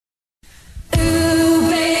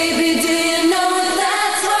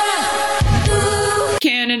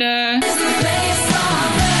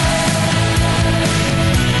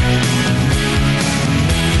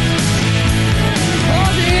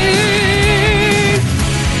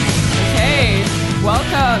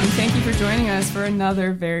joining us for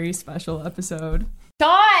another very special episode.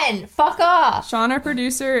 Sean, fuck off. Sean, our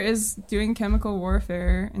producer, is doing chemical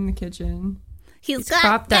warfare in the kitchen. He's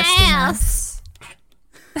crop dusting us.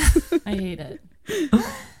 I hate it.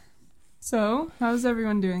 So, how's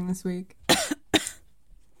everyone doing this week?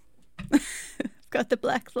 Got the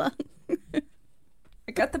black lung.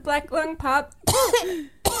 I got the black lung pop.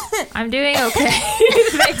 I'm doing okay.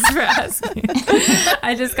 Thanks for asking.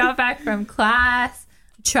 I just got back from class,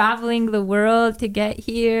 traveling the world to get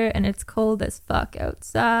here, and it's cold as fuck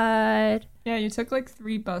outside. Yeah, you took like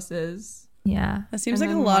 3 buses. Yeah. That seems And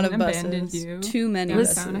like a then lot one of abandoned buses. you. Too many Downtown,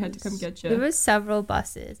 buses. I had to come get There you. was several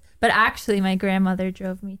buses, but actually my grandmother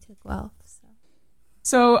drove me to Guelph.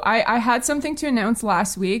 So I had something to announce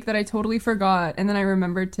last week that I totally forgot, and then I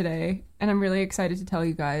remembered today, and I'm really excited to tell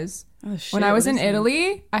you guys. Oh, shit, When I was what in is it?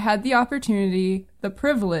 Italy, I had the opportunity, the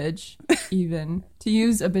privilege, even, to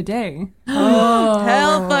use a bidet. Oh,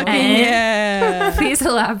 Hell fucking And- yeah. Please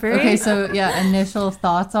elaborate. Okay, so yeah, initial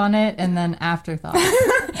thoughts on it and then afterthoughts.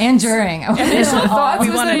 And during. Initial thoughts We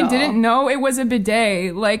was want that it I all. didn't know it was a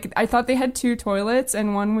bidet. Like, I thought they had 2 toilets,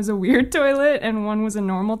 and one was a weird toilet, and one was a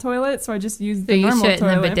normal toilet, so I just used the So you normal shit in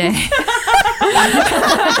the toilet. bidet.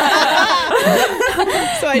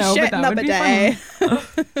 So I No, shit but in that the would be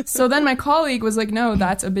bidet. So then my colleague was like, no,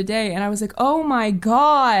 that's a bidet. And I was like, oh my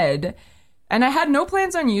God. And I had no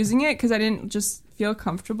plans on using it because I didn't just feel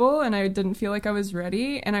comfortable and I didn't feel like I was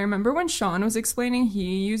ready. And I remember when Sean was explaining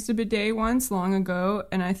he used a bidet once long ago,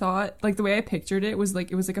 and I thought, like, the way I pictured it was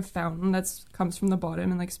like a fountain that comes from the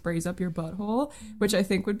bottom and like sprays up your butthole, which I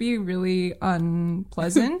think would be really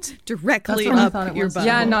unpleasant. Directly That's what I up thought it your was. butt.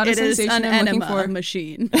 Yeah, not a It is sensation an I'm looking enema for.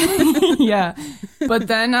 machine. Yeah, but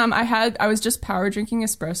then I was just power drinking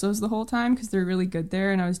espressos the whole time because they're really good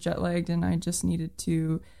there, and I was jet lagged and I just needed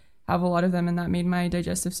to have a lot of them, and that made my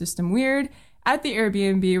digestive system weird. At the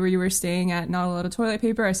Airbnb where you were staying at, not a lot of toilet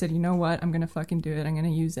paper, I said, you know what, I'm gonna fucking do it, I'm gonna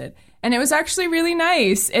use it. And it was actually really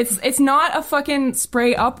nice. It's not a fucking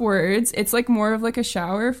spray upwards, it's like more of like a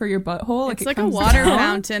shower for your butthole. It's it like a comes water down.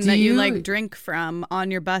 fountain Do that you you- like drink from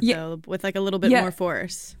on your butt Yeah. though, with like a little bit Yeah. more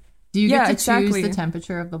force. Do you Yeah, get to exactly. choose the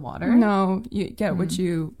temperature of the water? No, you get what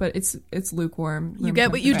you, but it's lukewarm. You room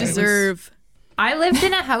get what you temperature. deserve. I lived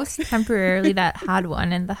in a house temporarily that had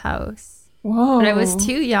one in the house. Whoa. But I was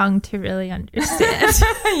too young to really understand.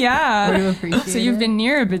 Yeah. Or to appreciate So you've it? been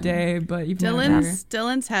near a bidet, but you've never.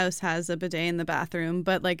 Dylan's house has a bidet in the bathroom,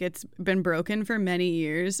 but like it's been broken for many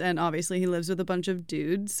years, and obviously he lives with a bunch of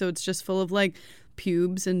dudes, so it's just full of like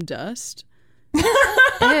pubes and dust. Ew.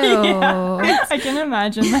 I can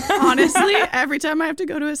imagine that. Honestly, every time I have to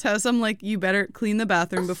go to his house, I'm like, you better clean the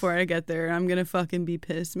bathroom before I get there. I'm gonna fucking be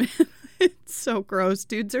pissed, man. It's so gross.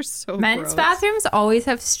 Dudes are so Men's gross. bathrooms always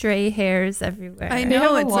have stray hairs everywhere. I have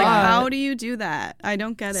know. a It's like, lot. how do you do that? I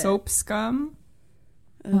don't get it. Soap scum.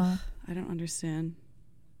 Ugh, I don't understand.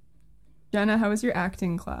 Jenna, how was your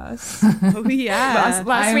acting class? Oh yeah.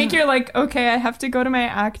 Last I'm- week you're like, okay, I have to go to my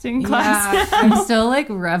acting class. Yeah, I'm still like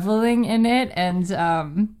reveling in it,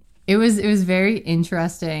 and it was very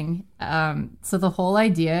interesting. So the whole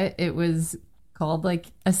idea, it was called like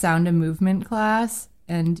a sound and movement class,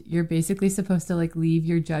 and you're basically supposed to like leave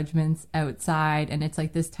your judgments outside, and it's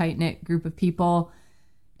like this tight knit group of people,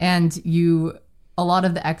 and a lot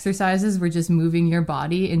of the exercises were just moving your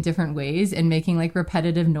body in different ways and making like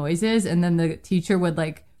repetitive noises, and then the teacher would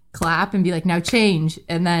like clap and be like, now change,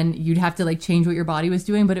 and then you'd have to like change what your body was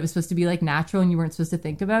doing, but it was supposed to be like natural and you weren't supposed to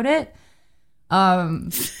think about it.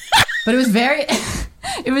 But it was very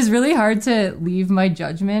it was really hard to leave my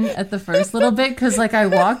judgment at the first little bit, because like I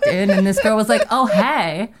walked in and this girl was like, oh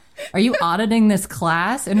hey, are you auditing this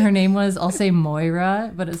class? And her name was, I'll say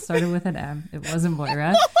Moira, but it started with an M. It wasn't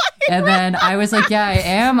Moira. And then I was like, yeah, I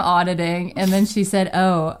am auditing. And then she said,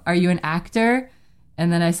 oh, are you an actor?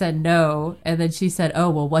 And then I said, no. And then she said,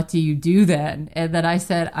 oh, well, what do you do then? And then I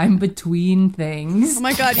said, I'm between things. Oh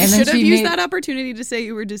my god, you And then should have she used made- that opportunity to say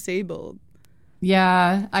you were disabled.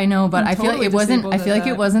 Yeah, I know, but I'm I feel like totally it wasn't. disabled I at feel like that.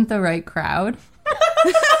 it wasn't the right crowd.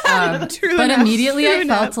 True But enough, immediately true I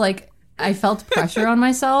enough. felt like I felt pressure on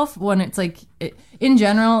myself when it's like in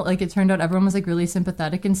general, like it turned out everyone was like really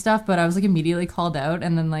sympathetic and stuff, but I was like immediately called out,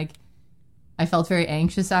 and then like I felt very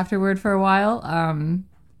anxious afterward for a while.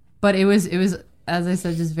 But it was as I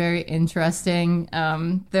said, just very interesting.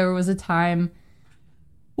 There was a time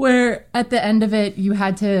where at the end of it, you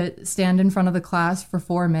had to stand in front of the class for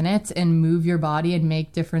 4 minutes and move your body and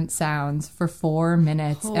make different sounds for 4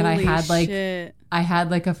 minutes. And I Holy had like shit. I had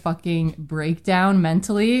like a fucking breakdown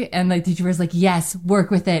mentally, and like the teacher was like, yes, work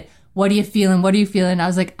with it. What are you feeling? What are you feeling? I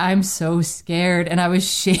was like, I'm so scared, and I was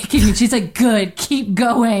shaking, and she's like, good, keep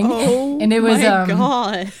going. Oh and it was my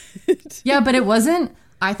god. Yeah, but it wasn't.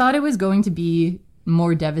 I thought it was going to be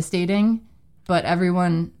more devastating, but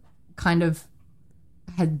everyone kind of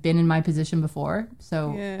had been in my position before,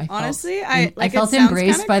 so Yeah. I felt, Honestly, I like, felt it sounds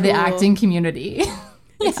embraced kinda by the cool. acting community.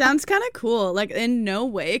 It sounds kind of cool. Like, in no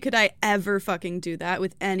way could I ever fucking do that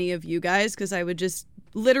with any of you guys, because I would just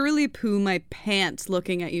literally poo my pants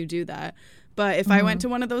looking at you do that. But if I went to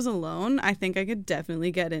one of those alone, I think I could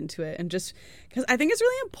definitely get into it. And just because I think it's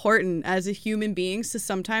really important as a human beings to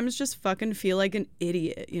sometimes just fucking feel like an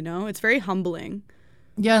idiot, you know? It's very humbling.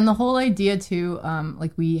 Yeah, and the whole idea too,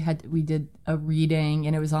 like we did a reading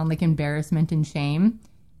and it was on like embarrassment and shame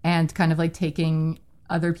and kind of like taking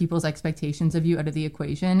other people's expectations of you out of the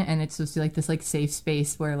equation, and it's supposed to be like this like safe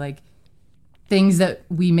space where like things that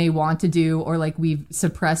we may want to do or like we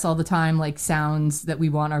suppress all the time, like sounds that we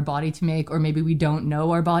want our body to make or maybe we don't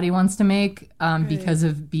know our body wants to make because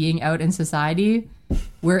of being out in society,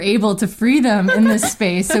 we're able to free them in this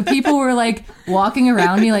space. So people were like walking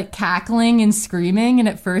around me like cackling and screaming, and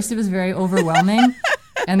at first it was very overwhelming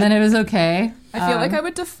and then it was okay. I feel like I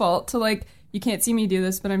would default to like, you can't see me do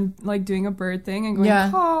this, but I'm like doing a bird thing and going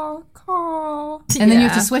Yeah. caw, caw. And then you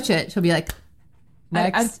have Yeah. to switch it. She'll be like,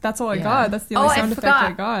 next. That's all I Yeah. got. That's the Oh, only I sound effect I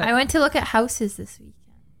forgot. got. I went to look at houses this week.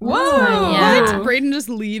 Whoa! Yeah. What? Brayden just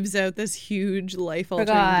leaves out this huge life-altering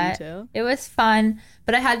Forgot. detail. It was fun,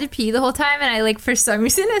 but I had to pee the whole time, and I like for some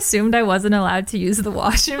reason assumed I wasn't allowed to use the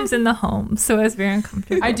washrooms in the home, so I was very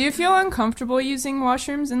uncomfortable. I do feel uncomfortable using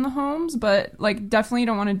washrooms in the homes, but like definitely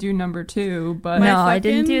don't want to do number 2. But no, My I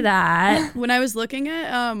didn't fucking- do that. When I was looking at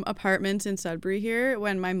apartments in Sudbury here,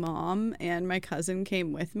 when my mom and my cousin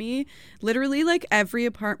came with me, literally like every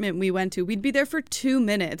apartment we went to, we'd be there for 2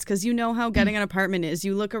 minutes, because you know how getting an apartment is.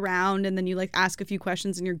 You look around and then you like ask a few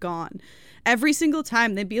questions and you're gone. Every single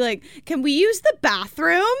time they'd be like, "Can we use the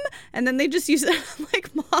bathroom?" And then they just use it. I'm like,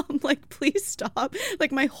 "Mom, like, please stop."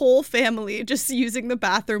 Like my whole family just using the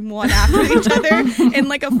bathroom one after each other in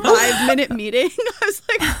like a 5-minute meeting. I was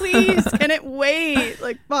like, "Please, can it wait?"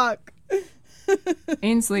 Like, fuck.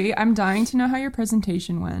 Ainsley, I'm dying to know how your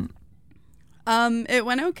presentation went. It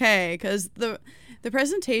went okay, because the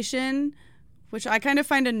presentation, which I kind of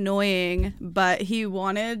find annoying, but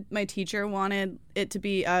my teacher wanted it to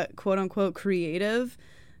be a quote unquote creative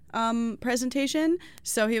presentation.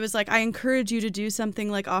 So he was like, "I encourage you to do something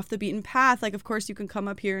like off the beaten path. Like, of course you can come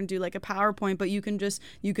up here and do like a PowerPoint, but you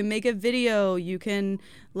can make a video, you can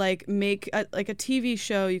like make a TV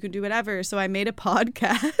show, you can do whatever." So I made a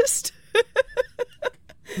podcast.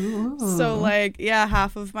 So like, yeah,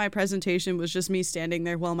 half of my presentation was just me standing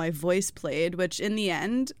there while my voice played, which in the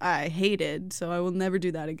end I hated. So I will never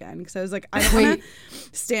do that again, because I was like, I don't want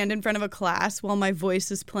to stand in front of a class while my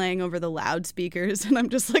voice is playing over the loudspeakers and I'm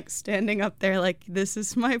just like standing up there like, this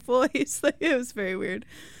is my voice. Like, it was very weird.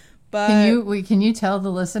 But Can you tell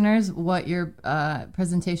the listeners what your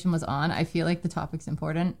presentation was on? I feel like the topic's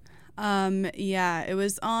important. yeah, it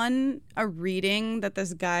was on a reading that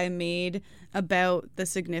this guy made about the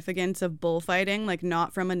significance of bullfighting, like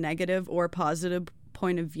not from a negative or positive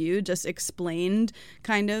point of view, just explained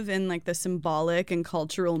kind of in like the symbolic and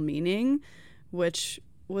cultural meaning, which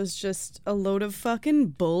was just a load of fucking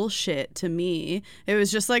bullshit to me. It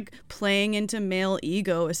was just like playing into male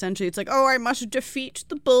ego, essentially. It's like, "Oh, I must defeat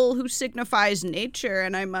the bull who signifies nature,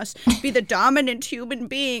 and I must be the dominant human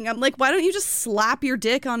being." I'm like, why don't you just slap your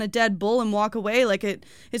dick on a dead bull and walk away? Like,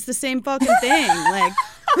 it's the same fucking thing. Like,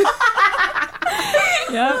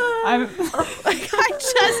 Yeah.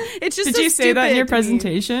 it's just Did so you say that in your stupid to me.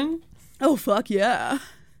 presentation? Oh, fuck yeah.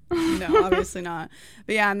 No, obviously not.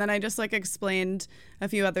 But yeah, and then I just like explained a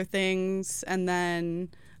few other things, and then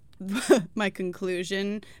my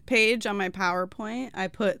conclusion page on my PowerPoint, I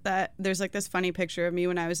put that there's like this funny picture of me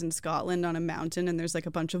when I was in Scotland on a mountain, and there's like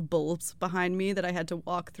a bunch of bulls behind me that I had to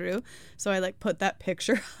walk through. So I like put that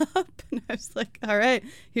picture up, and I was like, all right,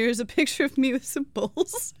 here's a picture of me with some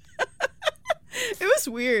bulls. It was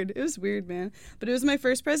weird. It was weird, man. But it was my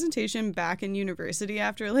first presentation back in university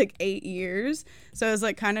after like 8 years. So I was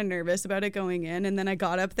like kind of nervous about it going in. And then I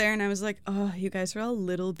got up there and I was like, "Oh, you guys are all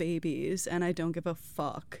little babies and I don't give a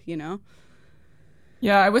fuck," you know?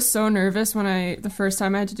 Yeah, I was so nervous the first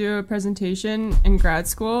time I had to do a presentation in grad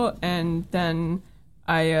school, and then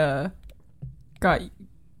I got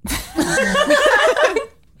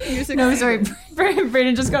Music. No, sorry.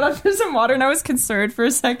 Brayden just got up for some water, and I was concerned for a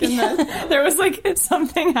second that there was like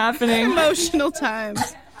something happening, Emotional times.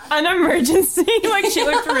 an emergency. Like she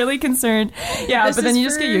looked really concerned. Yeah, This but then is you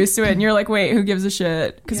just get for- used to it, and you're like, wait, who gives a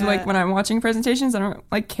shit? Because Yeah. like when I'm watching presentations, I don't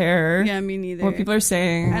like care Yeah, me neither. what people are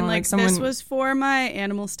saying. And or, like someone. this was for my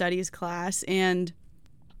animal studies class, and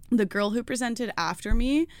the girl who presented after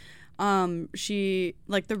me, she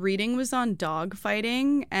like the reading was on dog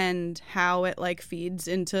fighting and how it like feeds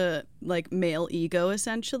into like male ego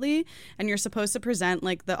essentially, and you're supposed to present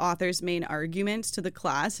like the author's main arguments to the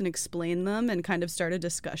class and explain them and kind of start a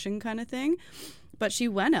discussion kind of thing. But she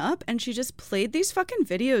went up and she just played these fucking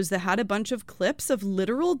videos that had a bunch of clips of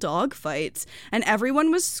literal dog fights, and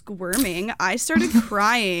everyone was squirming. I started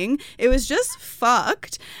crying. It was just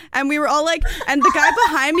fucked. And we were all like, and the guy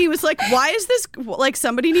behind me was like, why is this, like,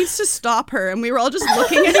 somebody needs to stop her. And we were all just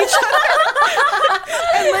looking at each other.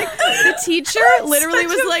 And like the teacher literally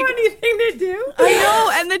was like, funny thing to do. I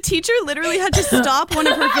know. And the teacher literally had to stop one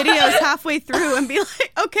of her videos halfway through and be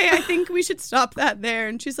like, okay, I think we should stop that there.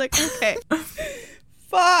 And she's like, okay.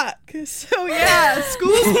 Fuck. So yeah,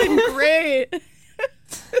 school's been great.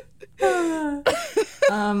 Good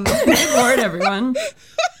Lord, everyone.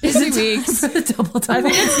 Busy weeks. Double I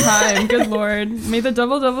think it's time. Good Lord. May the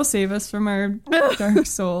double save us from our dark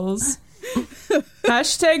souls.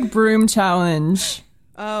 Hashtag broom challenge.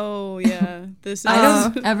 Oh yeah, this is.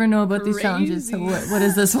 I don't ever know about these challenges. So what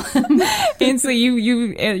is this one? Ainsley,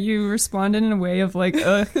 you responded in a way of like,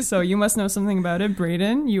 ugh, so you must know something about it.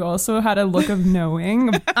 Brayden, you also had a look of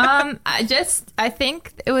knowing. I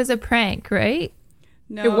think it was a prank, right?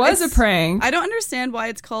 No, It was a it's- prank. I don't understand why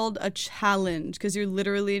it's called a challenge, because you're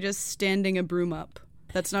literally just standing a broom up.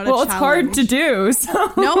 That's not a Well, challenge. it's hard to do.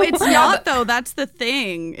 So. No, it's not though. That's the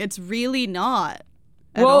thing. It's really not.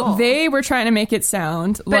 At Well, all. they were trying to make it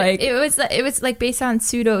sound But like it was like based on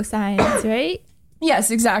pseudoscience, right?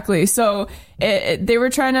 yes, exactly. So they were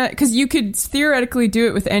trying to, because you could theoretically do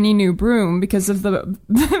it with any new broom because of the.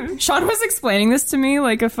 Sean was explaining this to me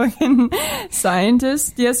like a fucking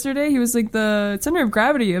scientist yesterday. He was like, the center of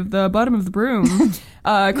gravity of the bottom of the broom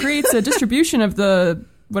creates a distribution of the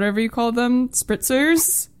whatever you call them,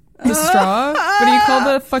 spritzers. The straw? What do you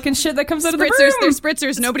call the fucking shit that comes out of the Spritzers, broom? they're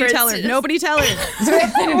spritzers. Nobody tell her. Nobody tell her.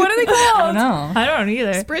 What are they I called? don't know. I don't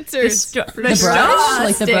either. Spritzers. The brush?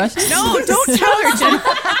 Like the brush? No, don't tell her, Jen.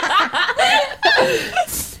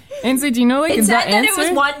 Ainsley, do you know like It is said that that answer? it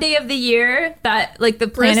was one day of the year that like the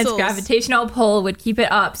planet's Bristles. gravitational pull would keep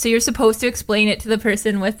it up. So you're supposed to explain it to the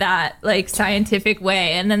person with that like scientific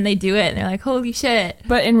way, and then they do it, and they're like, "Holy shit!"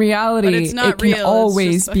 But in reality, But it's not it can real, it's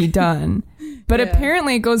always just be done. But Yeah.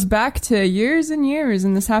 apparently it goes back to years and years,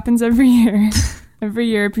 and this happens every year. Every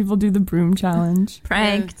year people do the broom challenge.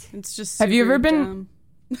 Pranked. It's just. Have you super ever been- dumb.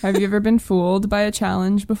 Have you ever been fooled by a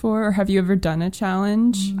challenge before? Or have you ever done a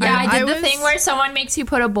challenge? Yeah, I did I the was- thing where someone makes you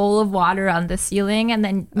put a bowl of water on the ceiling and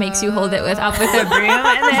then makes you hold it with a broom,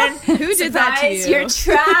 and then Who did that to surprise, you? you're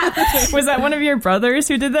trapped. Was that one of your brothers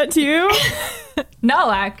who did that to you? No,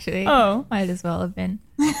 actually. Oh. Might as well have been.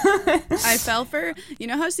 I fell for, you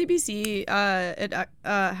know how CBC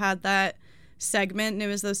had that segment, and it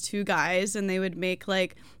was those two guys, and they would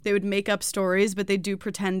make up stories, but they do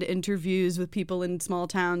pretend interviews with people in small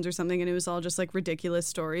towns or something, and it was all just like ridiculous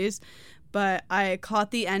stories. But I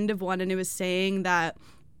caught the end of one, and it was saying that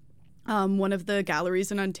one of the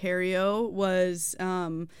galleries in Ontario was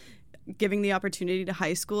giving the opportunity to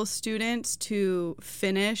high school students to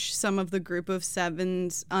finish some of the Group of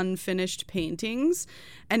Seven's unfinished paintings,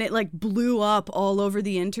 and it like blew up all over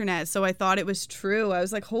the internet. So I thought it was true. I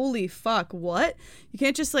was like, holy fuck, what? You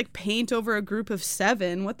can't just like paint over a Group of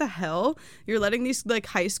Seven. What the hell? You're letting these like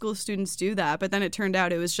high school students do that. But then it turned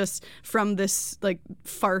out it was just from this like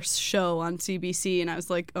farce show on CBC, and I was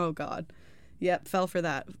like, oh god. Yep, fell for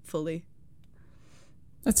that fully.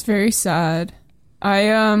 That's very sad.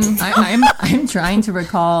 I'm trying to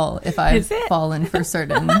recall if I've Is it? fallen for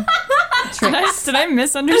certain tricks. did I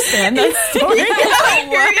misunderstand that story?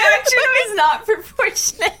 Your reaction was not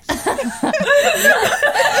proportionate.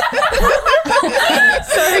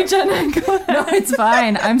 Sorry, Jenna. Go ahead. No, it's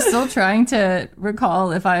fine. I'm still trying to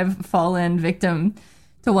recall if I've fallen victim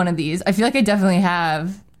to one of these. I feel like I definitely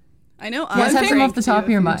have. I know. You guys have some off the top of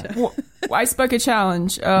your mind. mind. Well, I spoke a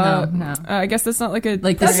challenge. No. I guess that's not like a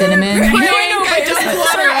Like the cinnamon. No, I just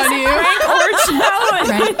water on you. Or challenge.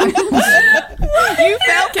 You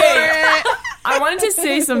fell for it. I wanted to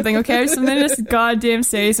say something, okay? I have something to just goddamn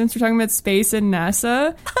say since we're talking about space and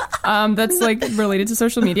NASA. That's like related to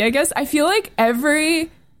social media, I guess. I feel like every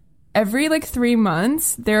like 3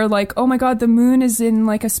 months, they're like, oh my god, the moon is in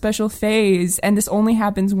like a special phase, and this only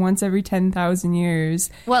happens once every 10,000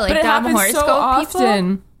 years. What, like but it dumb happens so horoscope people?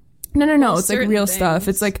 often. No. It's like certain real stuff.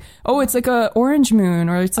 things. It's like, oh, it's like a orange moon,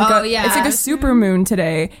 or it's like Oh, it's yeah. like a super moon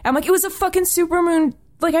today. I'm like, it was a fucking super moon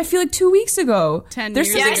like I feel like 2 weeks ago. 10 There's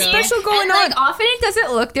years something ago. special going and, on. like, often it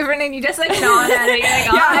doesn't look different, and you just like nod at it. You're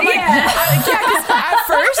like, oh, I'm like, yeah. because at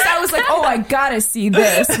first I was like, oh, I gotta see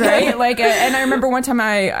this, right? Like, and I remember one time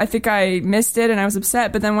I think I missed it and I was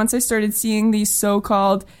upset. But then once I started seeing these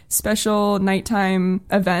so-called special nighttime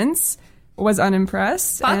events, was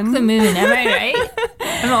unimpressed. Fuck and the moon, am I right?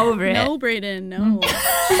 I'm over it. No, Brayden, no.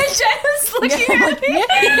 Jen's looking at me.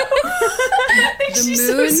 She's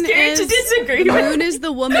so scared to disagree the with moon is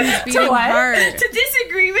the woman's beating heart. To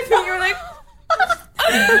disagree with me, you're like,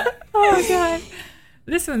 oh god,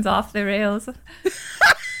 this one's off the rails.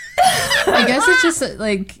 I guess it's just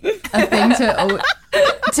like a thing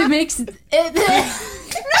to make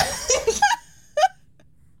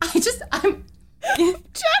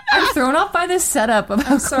I'm thrown off by this setup of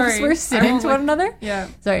how sorry. close we're sitting to one another. Yeah.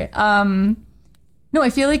 Sorry. No, I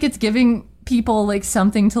feel like it's giving people like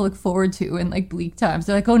something to look forward to in like bleak times.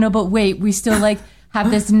 They're like, oh no, but wait, we still like have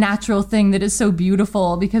this natural thing that is so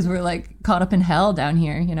beautiful because we're like caught up in hell down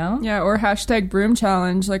here, you know? Yeah, or hashtag broom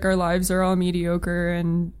challenge. Like our lives are all mediocre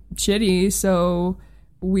and shitty, so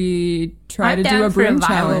we try to do a broom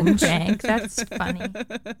challenge. Prank. That's funny.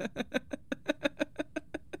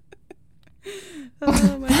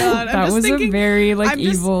 Oh my god! I'm That just was thinking, a very like I'm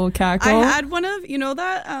just- evil cackle. I had one of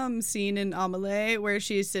that scene in Amelie where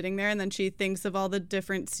she's sitting there and then she thinks of all the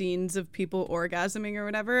different scenes of people orgasming or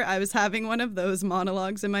whatever. I was having one of those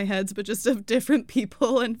monologues in my heads, but just of different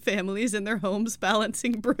people and families in their homes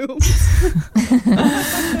balancing brooms.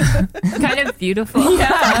 Kind of beautiful.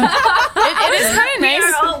 Yeah, it is kind of We are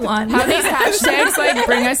nice all one. how these hashtags like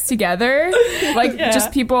bring us together. Like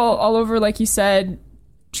just people all over, like you said,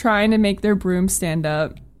 trying to make their broom stand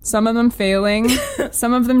up. Some of them failing,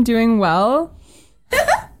 some of them doing well.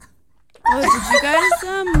 Oh, did you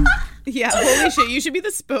guys yeah, holy shit, you should be the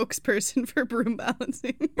spokesperson for broom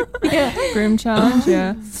balancing. Broom challenge,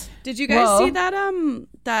 yeah. Did you guys see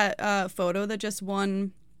that photo that just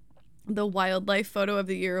won the wildlife photo of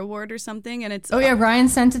the year award or something? And it's Oh yeah, Ryan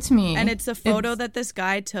sent it to me. and it's a photo that this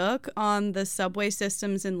guy took on the subway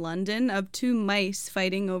systems in London of two mice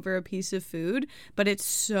fighting over a piece of food, but it's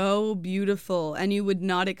so beautiful and you would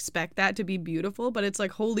not expect that to be beautiful, but it's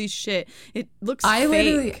like holy shit, it looks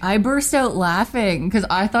fake. I burst out laughing because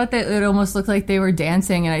I thought that it almost looked like they were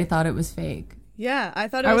dancing and I thought it was fake. Yeah, I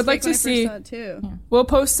thought it I was would like fake when to I see- first saw it too. We'll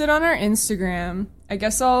post it on our Instagram. I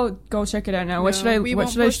guess I'll go check it out now. What should I? We What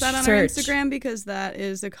won't should I post that on our search? Instagram because that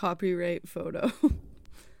is a copyright photo.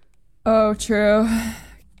 Oh, true.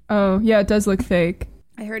 Oh, yeah, it does look fake.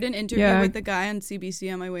 I heard an interview Yeah. with the guy on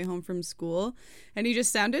CBC on my way home from school, and he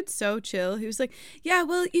just sounded so chill. He was like, "Yeah,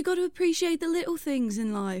 well, you got to appreciate the little things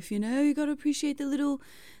in life, you know. You got to appreciate the little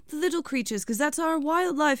creatures because that's our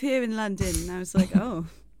wildlife here in London." And I was like, "Oh,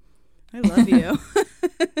 I love you."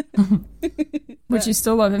 Would you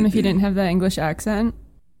still love him if he didn't have that English accent?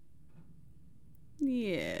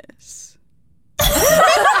 Yes. You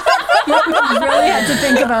really had to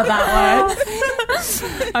think about that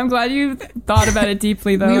one. I'm glad you thought about it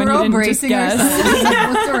deeply, though, We and were you all didn't just bracing guess. ourselves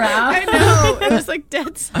and looked around. I know. It was like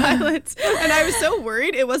dead silence. And I was so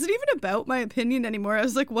worried. It wasn't even about my opinion anymore. I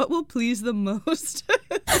was like, what will please the most?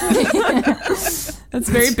 That's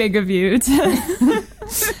very big of you.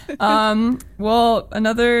 Well,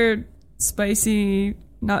 another spicy,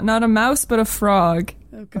 not a mouse, but a frog.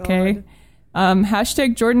 Oh, God. Okay.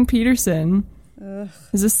 Hashtag Jordan Peterson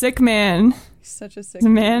is a sick man. He's such a sick He's a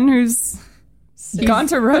man who's gone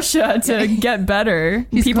to Russia to get better.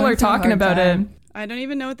 He's People going are through a talking hard about time. it. I don't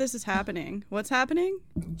even know what this is happening. What's happening?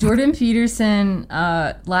 Jordan Peterson,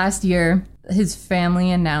 last year, his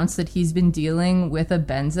family announced that he's been dealing with a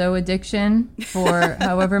benzo addiction for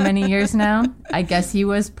however many years now. I guess he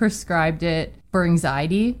was prescribed it for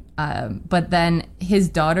anxiety. But then his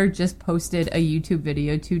daughter just posted a YouTube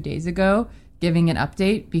video 2 days ago giving an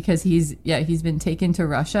update because he's been taken to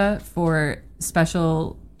Russia for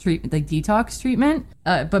special detox treatment.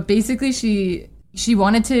 But basically she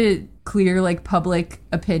wanted to clear like public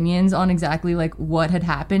opinions on exactly like what had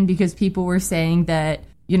happened because people were saying that,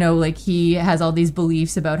 you know, like he has all these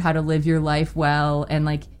beliefs about how to live your life well and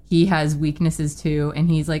like he has weaknesses too and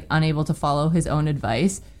he's like unable to follow his own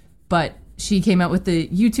advice. But she came out with the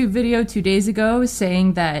YouTube video 2 days ago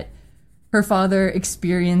saying that her father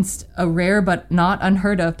experienced a rare but not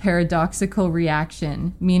unheard of paradoxical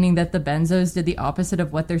reaction, meaning that the benzos did the opposite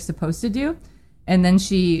of what they're supposed to do. And then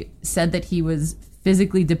she said that he was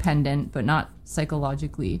physically dependent but not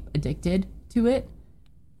psychologically addicted to it.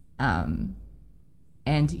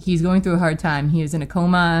 And he's going through a hard time. He is in a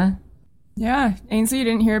coma. Yeah, Ainsley, you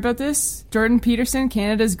didn't hear about this? Jordan Peterson,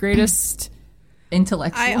 Canada's greatest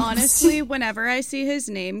intellectuals. I honestly, whenever I see his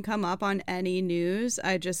name come up on any news,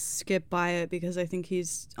 I just skip by it because I think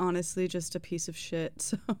he's honestly just a piece of shit.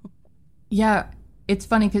 So Yeah, it's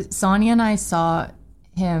funny because Sonia and I saw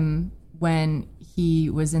him when he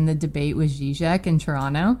was in the debate with Zizek in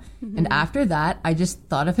Toronto. And after that, I just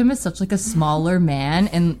thought of him as such like a smaller man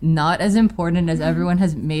and not as important as everyone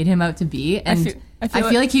has made him out to be. And I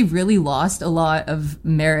feel like he really lost a lot of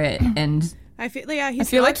merit. And I feel like I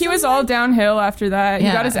feel like he was all downhill after that. He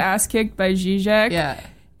Yeah. got his ass kicked by Zizek. yeah.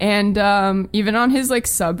 And even on his like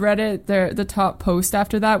subreddit, the top post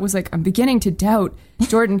after that was like, I'm beginning to doubt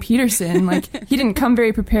Jordan Peterson. Like he didn't come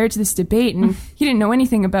very prepared to this debate, and he didn't know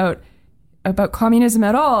anything about communism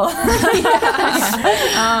at all.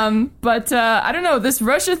 But I don't know. This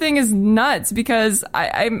Russia thing is nuts because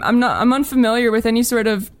I'm unfamiliar with any sort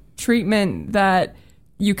of treatment that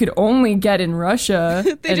you could only get in Russia.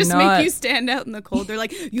 They and just not- make you stand out in the cold. They're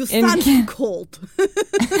like, you stand cold.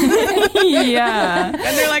 Yeah. And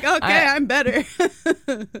they're like, okay, I'm better.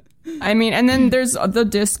 I mean, and then there's the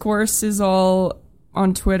discourse is all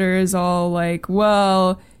on Twitter is all like,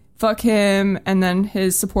 well, fuck him. And then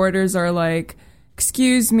his supporters are like,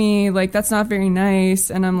 excuse me, like, that's not very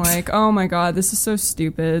nice. And I'm like, oh my God, this is so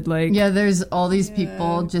stupid. Like, Yeah, there's all these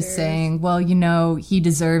people just saying, well, you know, he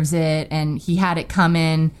deserves it and he had it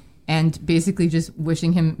coming, and basically just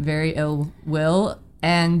wishing him very ill will.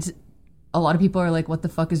 And a lot of people are like, what the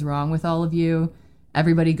fuck is wrong with all of you?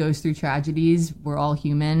 Everybody goes through tragedies. We're all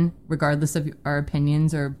human, regardless of our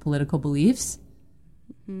opinions or political beliefs.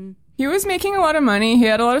 he was making a lot of money. He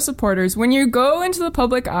had a lot of supporters. When you go into the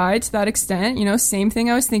public eye to that extent, you know, same thing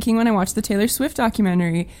I was thinking when I watched the Taylor Swift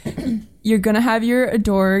documentary. You're going to have your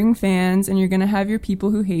adoring fans and you're going to have your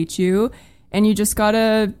people who hate you. And you just got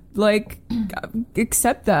to, like,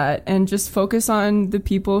 accept that and just focus on the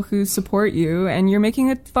people who support you. And you're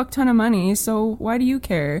making a fuck ton of money, so why do you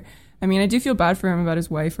care? I mean, I do feel bad for him about his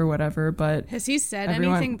wife or whatever, but Has he said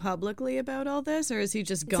anything publicly about all this, or has he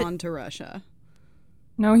just gone to Russia?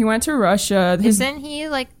 no, he went to Russia. Isn't he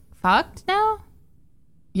like fucked now?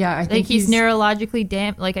 Yeah, I think Like he's neurologically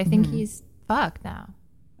damp. Like I think he's fucked now.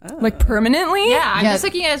 Like, permanently? Yeah, I'm Yeah. just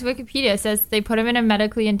looking at his Wikipedia. It says they put him in a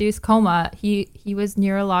medically induced coma. He was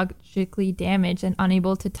neurologically damaged and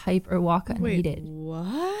unable to type or walk unaided.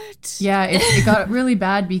 What? Yeah, it got really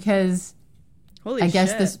bad because Holy I guess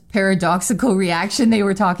shit. this paradoxical reaction they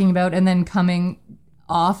were talking about, and then coming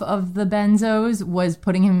off of the benzos was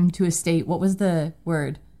putting him to a state. What was the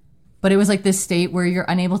word? But it was like this state where you're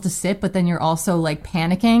unable to sit, but then you're also like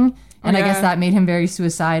panicking. And I guess yeah. that made him very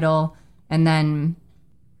suicidal. And then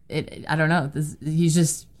I don't know. He's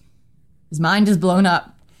just, his mind is blown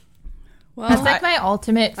up. Well, That's like my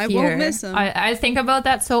ultimate fear. I won't miss him. I think about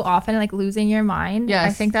that so often, like losing your mind. Yes.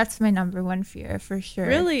 I think that's my number one fear for sure.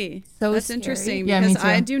 really? So That's scary. interesting Yeah, me because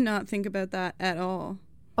I too. do not think about that at all.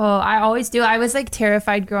 Oh, I always do. I was like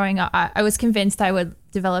terrified growing up. I was convinced I would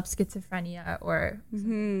develop schizophrenia or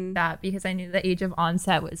that because I knew the age of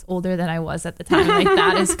onset was older than I was at the time. Like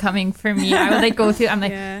that is coming for me. I would like go through, I'm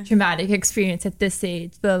like, Yeah. traumatic experience at this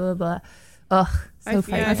age, blah, blah, blah. Ugh, so I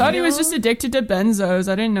frightening. I thought he was feel- just addicted to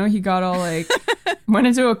benzos. I didn't know he got all like went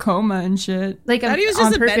into a coma and shit. Like Thought he was on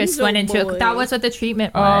just a purpose benzo went into boy. that was what the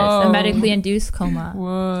treatment was, Oh. a medically induced coma.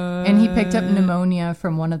 What? And he picked up pneumonia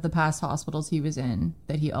from one of the past hospitals he was in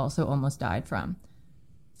that he also almost died from.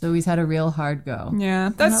 So he's had a real hard go. Yeah,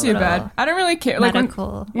 that's a too little bad. I don't really care. Like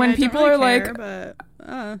medical. when Yeah, I don't people really are like, care,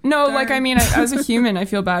 but, no, darn. like I mean, as a human, I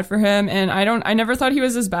feel bad for him, and I never thought he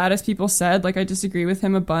was as bad as people said. Like I disagree with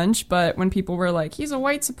him a bunch, but when people were like, he's a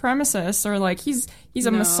white supremacist or like he's a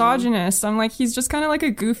No. misogynist, I'm like, he's just kind of like a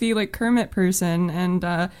goofy like Kermit person,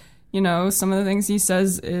 and you know, some of the things he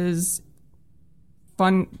says is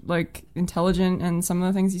fun, like intelligent, and some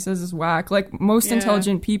of the things he says is whack. Like most Yeah.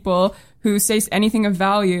 intelligent people who say anything of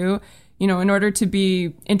value, you know, in order to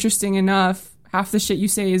be interesting enough, half the shit you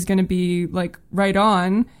say is going to be like right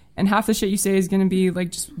on, and half the shit you say is going to be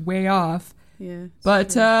like just way off. yeah.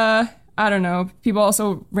 But I don't know. People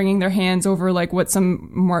also wringing their hands over like what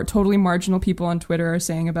some totally marginal people on Twitter are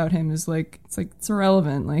saying about him is like it's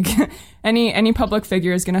irrelevant. Like any public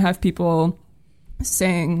figure is going to have people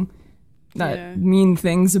saying that Yeah. mean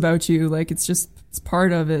things about you. Like it's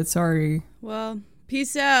part of it. Sorry. Well,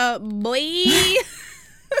 peace out, boy.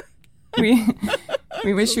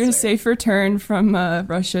 We wish you a safe return from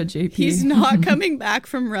Russia, JP. He's not coming back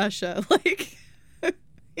from Russia. Like,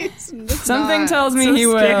 he's just Something not. tells me So he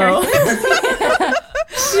scared. will.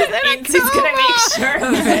 He's gonna make sure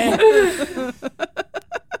of it.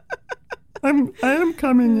 I am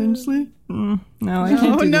coming, Ainsley. No, I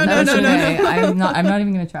can't Oh, do no, that. no, That's no, okay. I'm not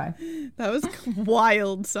even gonna try. That was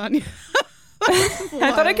wild, Sonia.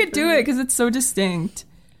 I thought I could do it because it's so distinct.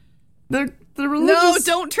 The No, religious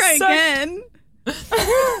don't try sect- again.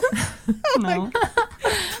 No.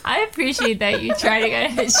 I appreciate that you try to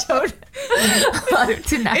get it showed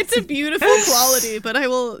tonight. It's a beautiful quality, but I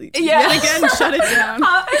will Yeah. yet again shut it down.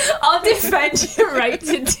 I'll defend your right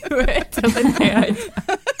to do it till the day I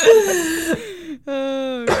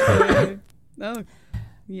die. Okay. Oh,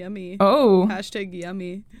 yummy. Oh. Hashtag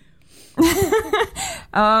yummy.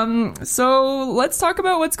 So let's talk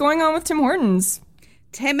about what's going on with Tim Hortons.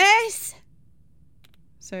 Timmy's.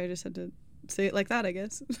 Sorry, I just had to say it like that, I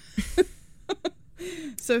guess.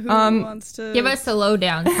 So who wants to Give us a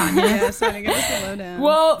lowdown, Tanya. Yeah, sorry, give us a lowdown.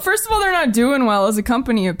 Well, first of all, they're not doing well as a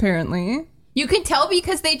company, apparently. You can tell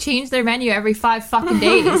because they change their menu every 5 fucking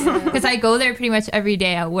days. Because I go there pretty much every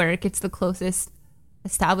day at work. It's the closest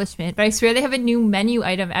establishment. But I swear they have a new menu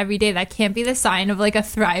item every day. That can't be the sign of like a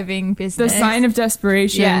thriving The business. sign of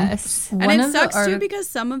desperation. Yes. and One it of the sucks too artic- because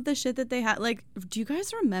some of the shit that they had, like, do you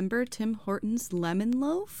guys remember Tim Hortons lemon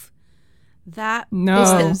loaf? That No.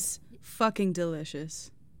 was fucking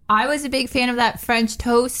delicious. I was a big fan of that French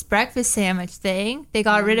toast breakfast sandwich thing. They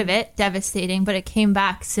got rid of it. Devastating. But it came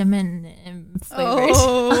back cinnamon flavored.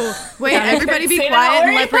 Oh, wait, Yeah, I everybody be couldn't say quiet that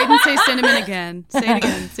and word. let Brayden say cinnamon again. Say it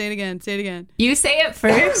again. Say it again. Say it again. You say it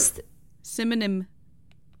first. Cinnamon.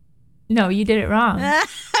 No, you did it wrong.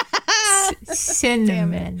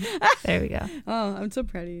 Cinnamon. There we go. Oh, I'm so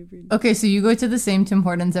proud of you, Brayden. Okay, so you go to the same Tim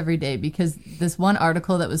Hortons every day because this one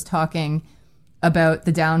article that was talking about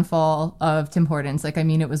the downfall of Tim Hortons, like, I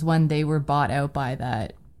mean, it was when they were bought out by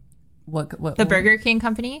that, The Burger King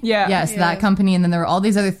company? Yeah. Yes, that company, and then there were all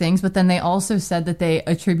these other things, but then they also said that they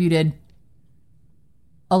attributed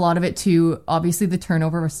a lot of it to obviously the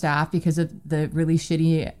turnover of staff because of the really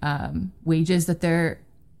shitty wages that they're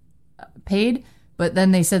paid. But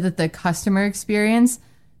then they said that the customer experience,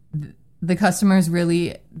 the customers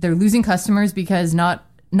really, they're losing customers because not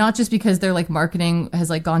just because their like marketing has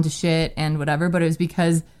like gone to shit and whatever, but it was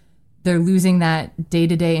because they're losing that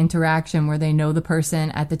day-to-day interaction where they know the person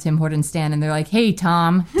at the Tim Hortons stand and they're like, hey,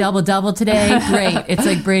 Tom, double today. Great. It's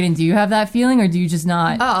like, Brayden, do you have that feeling or do you just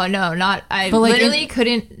not? Oh, no, not. I But, like, literally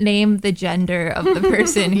couldn't name the gender of the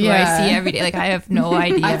person who Yeah. I see every day. Like, I have no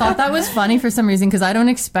idea. I thought that was funny for some reason because I don't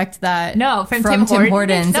expect that No, from Tim Tim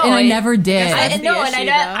Hortons. No, And I it- never did. That's the No, and issue,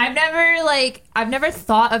 though. I've never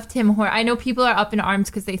thought of Tim Hortons. I know people are up in arms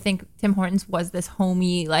because they think Tim Hortons was this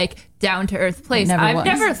homey, like down to earth place. never I've was.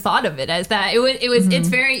 never thought of it as that. It's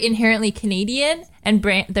very inherently Canadian, and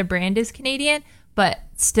the brand is Canadian, but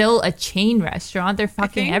still a chain restaurant. They're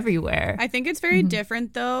fucking think- everywhere. I think it's very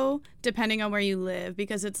different though, depending on where you live,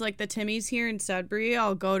 because it's like the Timmy's here in Sudbury.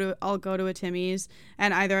 I'll go to a Timmy's,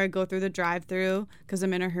 and either I go through the drive-through because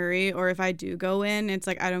I'm in a hurry, or if I do go in, it's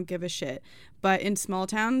like I don't give a shit. But in small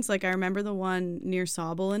towns, like I remember the one near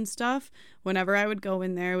Sauble and stuff, whenever I would go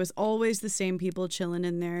in there, it was always the same people chilling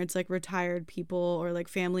in there. It's like retired people or like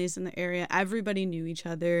families in the area. Everybody knew each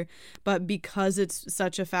other. But because it's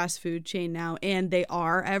such a fast food chain now and they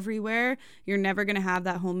are everywhere, you're never going to have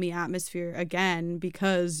that homey atmosphere again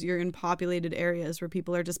because you're in populated areas where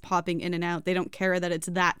people are just popping in and out. They don't care that it's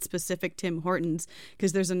that specific Tim Hortons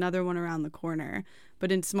because there's another one around the corner.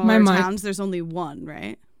 But in smaller towns, there's only one,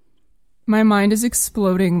 right? My mind is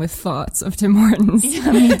exploding with thoughts of Tim Hortons.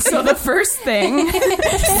 So the first thing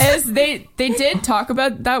is they did talk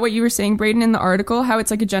about that, what you were saying, Brayden, in the article, how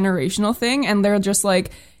it's like a generational thing. And they're just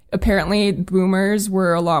like, apparently boomers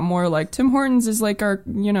were a lot more like, Tim Hortons is like our,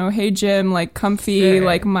 hey Jim, like comfy,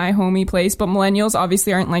 like my homey place. But millennials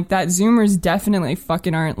obviously aren't like that. Zoomers definitely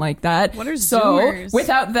fucking aren't like that. What are so Zoomers?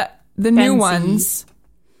 without the new Gen Z. ones.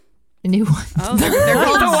 The new one. Oh, they're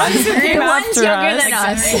called The ones who came The ones after younger us. than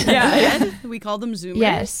us. Yeah. We call them Zoomers.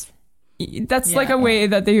 Yes. That's like a way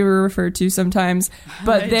that they were referred to sometimes.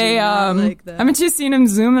 But I they, do not like that. haven't you seen them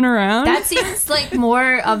zooming around? That seems like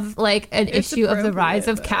more of like an It's issue of the rise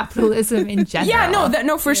of appropriate, capitalism in general. Yeah,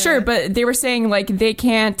 no, for sure. But they were saying like they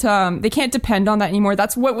can't depend on that anymore.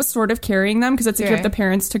 That's what was sort of carrying them because it's like Sure. if the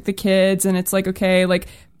parents took the kids and it's like, okay, like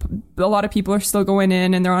a lot of people are still going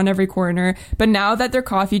in and they're on every corner. But now that their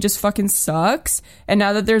coffee just fucking sucks and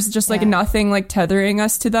now that there's just like nothing like tethering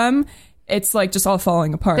us to them, it's like just all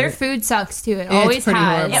falling apart. Their food sucks too. It always pretty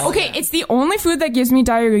has. horrible. Yeah, okay, it's the only food that gives me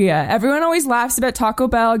diarrhea. Everyone always laughs about Taco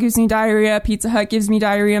Bell gives me diarrhea, Pizza Hut gives me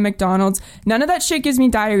diarrhea, McDonald's. None of that shit gives me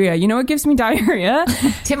diarrhea. You know what gives me diarrhea?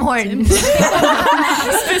 Tim Hortons.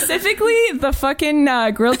 Specifically, the fucking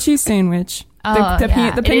grilled cheese sandwich.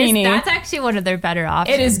 The panini. That's actually one of their better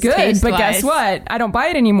options. It is good, but guess what? I don't buy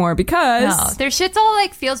it anymore because No, their shit's all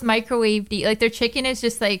like feels microwaved. Like their chicken is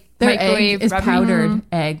just like Their microwave egg is rubbery. powdered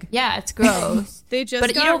egg. Yeah, it's gross. They just But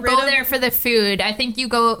you got don't rid go of there for the food. I think you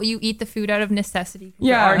eat the food out of necessity. 'Cause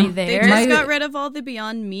Yeah. you're already They there. just got rid of all the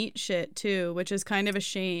Beyond Meat shit too, which is kind of a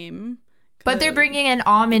shame. But they're bringing in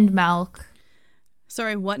almond milk.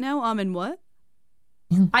 Sorry, what now? Almond what?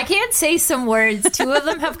 I can't say some words. 2 of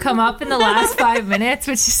them have come up in the last 5 minutes,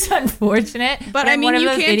 which is unfortunate. But I I'm mean, one of you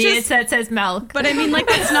those can't idiots just- that says milk. But I mean, like,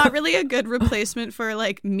 it's not really a good replacement for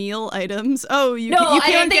like meal items. Oh, you No, I don't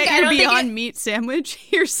can't think- get I your don't think Beyond it- Meat sandwich.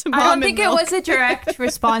 Here's some I don't almond think milk. it was a direct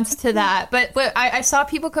response to that, but I saw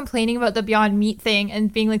people complaining about the Beyond Meat thing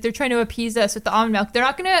and being like they're trying to appease us with the almond milk. They're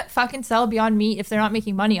not gonna fucking sell Beyond Meat if they're not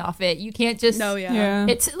making money off it. You can't just No, yeah. yeah.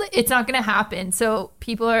 It's not gonna happen. So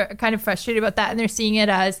people are kind of frustrated about that, and they're seeing it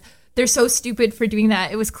as they're so stupid for doing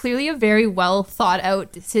that. It was clearly a very well thought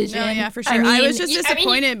out decision. No, yeah, for sure. I was just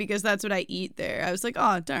disappointed because that's what I eat there. I was like,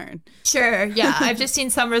 oh, darn. Sure, yeah. I've just seen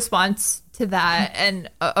some response to that, and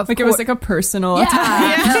of like it was like a personal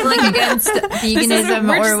attack. yeah, like against veganism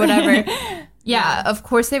we're or just whatever. Yeah, of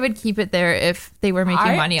course they would keep it there if they were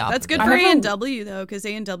making money off. That's of good it. for I have a- A&W though, because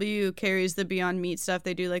A&W carries the Beyond Meat stuff.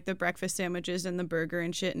 They do like the breakfast sandwiches and the burger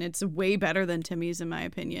and shit, and it's way better than Timmy's in my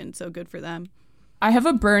opinion. So good for them. I have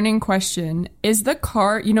a burning question. Is the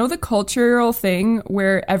car, the cultural thing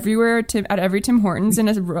where everywhere at every Tim Hortons in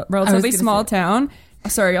a relatively gonna small say- town,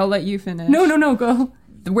 sorry, I'll let you finish. No, go.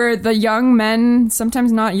 Where the young men,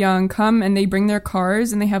 sometimes not young, come and they bring their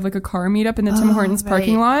cars and they have like a car meetup in the Tim Hortons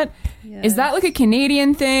parking lot. Is that like a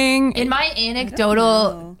Canadian thing? In my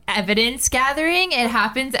anecdotal evidence gathering, it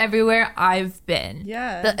happens everywhere I've been.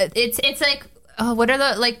 Yeah. It's like. Oh, what are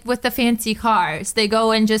the like with the fancy cars? They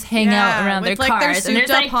go and just hang out around with their like cars, their and souped there's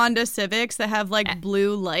up like Honda Civics that have like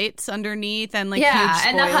blue lights underneath and like huge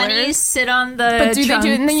and spoilers. the honeys sit on the. But do they do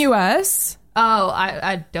it in the trunks. U.S.? Oh,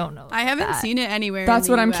 I don't know. I haven't that. seen it anywhere. That's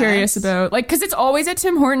in what the I'm US. curious about. Like, because it's always at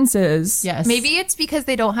Tim Hortons's. Yes. Maybe it's because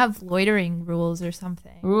they don't have loitering rules or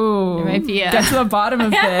something. Ooh. It might be a- Get to the bottom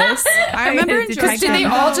of this. I remember in Because did they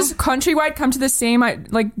Georgetown- all just countrywide come to the same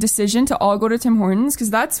like decision to all go to Tim Hortons? Because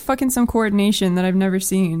that's fucking some coordination that I've never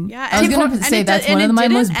seen. Yeah, I was and- gonna and say it that's did- one and of it my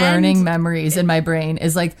most didn't burning end- memories in my brain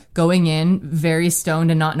is like going in very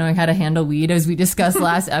stoned and not knowing how to handle weed, as we discussed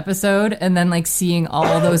last episode, and then like seeing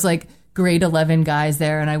all those like grade 11 guys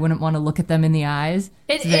there, and I wouldn't want to look at them in the eyes.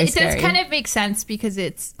 It very does scary. kind of make sense because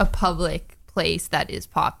it's a public place that is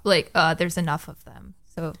there's enough of them.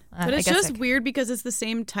 So, But I it's guess just weird because it's the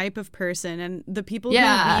same type of person, and the people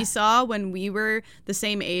Yeah. who we saw when we were the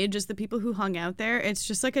same age as the people who hung out there, it's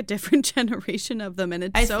just like a different generation of them, and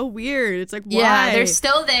it's so weird. It's like, why? Yeah, they're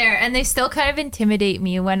still there, and they still kind of intimidate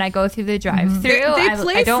me when I go through the drive-through. They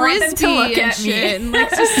play I don't want them to frisbee look and at shit. me. And like,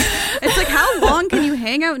 it's like, how long can you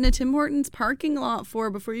hang out in a Tim Hortons parking lot for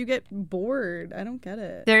before you get bored? I don't get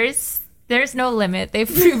it. There's no limit. They've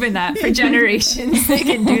proven that for generations. They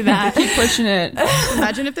can do that. Keep pushing it.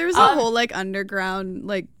 Imagine if there was a whole like underground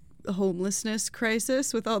like homelessness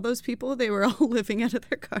crisis with all those people. They were all living out of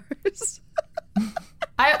their cars.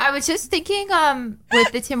 I was just thinking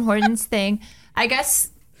with the Tim Hortons thing, I guess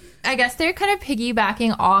they're kind of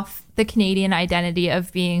piggybacking off the Canadian identity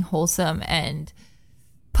of being wholesome and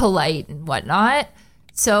polite and whatnot.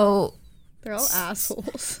 So They're all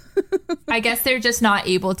assholes. I guess they're just not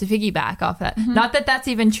able to piggyback off that. Not that that's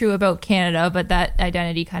even true about Canada, but that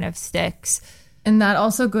identity kind of sticks. And that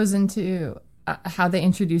also goes into how they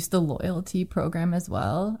introduced the loyalty program as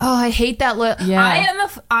well. Oh, I hate that. Yeah.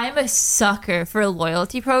 I'm a sucker for a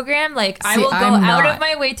loyalty program. Like, I See, will go I'm out not. of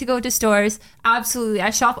my way to go to stores. Absolutely. I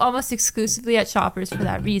shop almost exclusively at Shoppers for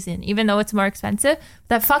that reason, even though it's more expensive.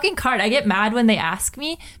 That fucking card, I get mad when they ask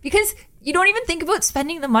me because you don't even think about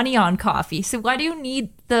spending the money on coffee. So why do you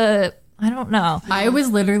need I don't know. I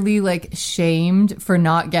was literally like shamed for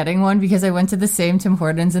not getting one because I went to the same Tim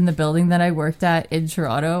Hortons in the building that I worked at in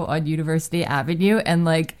Toronto on University Avenue, and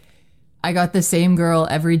like I got the same girl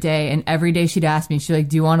every day, and every day she'd ask me, she's like,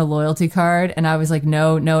 do you want a loyalty card? And I was like,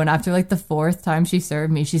 no. And after like the 4th time she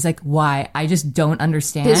served me, she's like, why? I just don't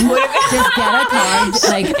understand. Just get a card.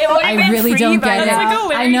 Like, would've I been really free don't by get it. now. It's like a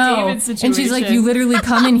Larry I know. David And she's like, situation. you literally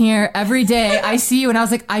come in here every day. I see you. And I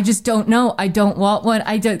was like, I just don't know. I don't want one.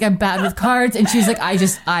 I don't get bad with cards. And she's like, I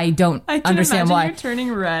don't I can understand imagine why. you're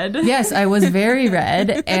turning red. Yes, I was very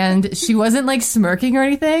red, and she wasn't like smirking or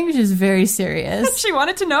anything. She was very serious. She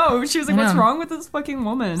wanted to know. She was like, I what's know. wrong with this fucking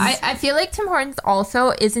woman? I feel like Tim Hortons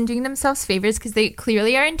also isn't doing themselves favors because they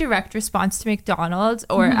clearly are in direct response to McDonald's,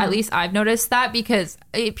 or at least I've noticed that because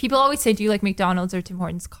people always say, do you like McDonald's or Tim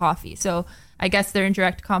Hortons coffee? So I guess they're in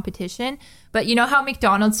direct competition. But you know how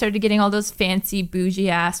McDonald's started getting all those fancy bougie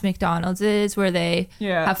ass McDonald's where they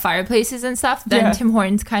have fireplaces and stuff? Then Tim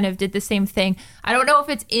Hortons kind of did the same thing. I don't know if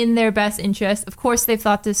it's in their best interest. Of course, they've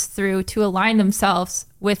thought this through to align themselves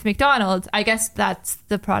with McDonald's. I guess that's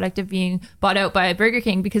the product of being bought out by Burger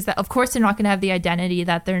King, because of course they're not going to have the identity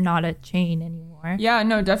that they're not a chain anymore. Yeah,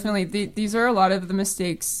 no, definitely. These are a lot of the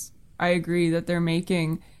mistakes I agree that they're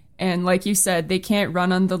making. And like you said, they can't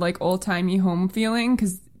run on the like old-timey home feeling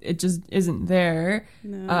because it just isn't there.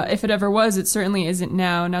 No. If it ever was, it certainly isn't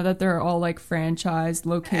now that they're all like franchised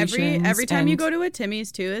locations. Every time you go to a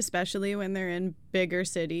Timmy's too, especially when they're in bigger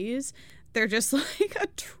cities, they're just like a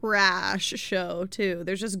trash show too.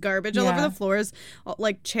 There's just garbage all over the floors.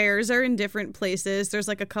 Like chairs are in different places. There's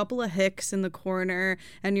like a couple of hicks in the corner,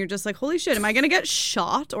 and you're just like, holy shit, am I gonna get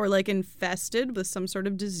shot or like infested with some sort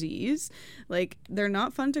of disease? Like, they're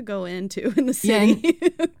not fun to go into in the city.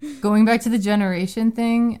 Yeah, going back to the generation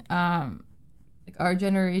thing, like our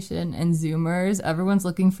generation and Zoomers, everyone's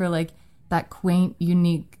looking for like that quaint,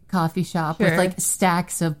 unique coffee shop with like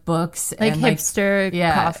stacks of books, like and hipster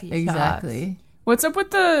coffee shops. Exactly. What's up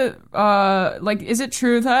with the like, is it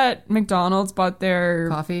true that McDonald's bought their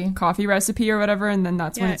coffee recipe or whatever, and then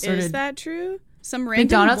that's when it started? Is that true? Some random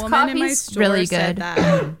McDonald's woman in my coffee's store really said good.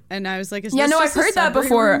 that, and I was like, is yeah, this no, just I've heard that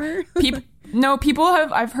before.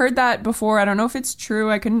 I've heard that before. I don't know if it's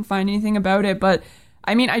true. I couldn't find anything about it, but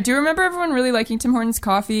I mean, I do remember everyone really liking Tim Hortons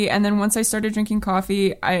coffee, and then once I started drinking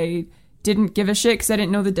coffee, I didn't give a shit because I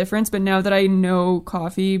didn't know the difference. But now that I know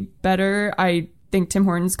coffee better, I think Tim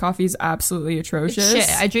Hortons coffee is absolutely atrocious. Shit,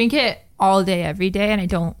 I drink it all day, every day, and I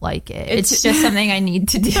don't like it. It's just something I need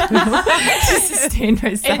to do to sustain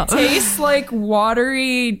myself. It tastes like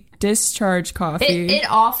watery discharge coffee. It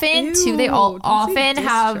often, too, they all often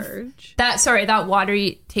have that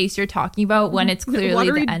watery taste you're talking about when it's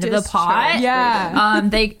clearly the end of the pot. Yeah.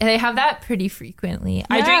 They have that pretty frequently. Yeah.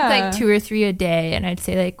 I drink like 2 or 3 a day, and I'd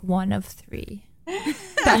say like 1 of 3.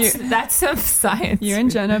 That's some science. You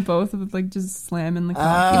and Jenna both would like just slamming the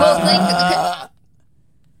coffee.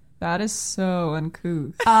 That is so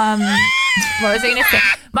uncouth. What was I gonna say?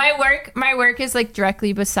 My work is like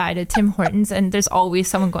directly beside a Tim Hortons, and there's always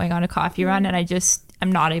someone going on a coffee run, and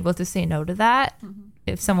I'm not able to say no to that.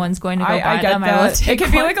 If someone's going to go buy them, I will take it.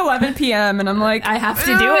 Could be like 11 p.m. and I'm like, I have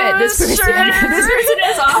to do it. This person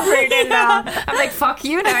is offered, and I'm like, fuck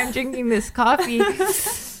you. Now I'm drinking this coffee.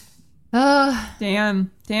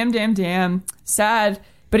 Damn. Sad,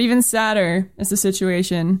 but even sadder is the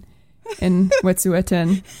situation in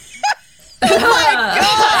Wet'suwet'en. Oh my God.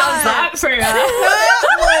 How's that for you? That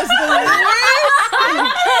was the worst.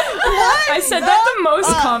 I said that the most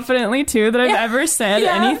confidently too that I've ever said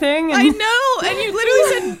anything. I know, and you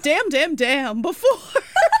literally said damn before.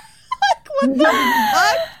 Like, what the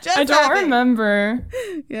fuck just I don't happened? remember.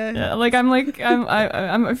 Yeah. Like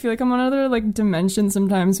I feel like I'm on another like dimension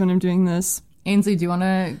sometimes when I'm doing this. Ainsley, do you want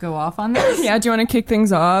to go off on this? Yeah, do you want to kick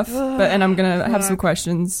things off? And I'm gonna have some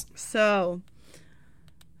questions. So,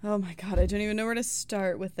 oh my God, I don't even know where to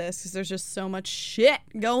start with this because there's just so much shit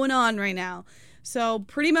going on right now. So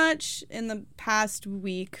pretty much in the past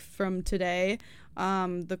week from today,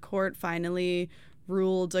 the court finally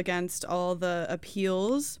ruled against all the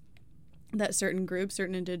appeals that certain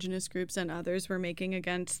Indigenous groups and others were making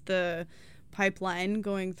against the pipeline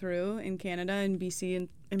going through in Canada and BC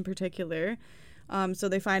in particular. So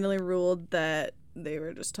they finally ruled that they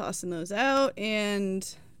were just tossing those out,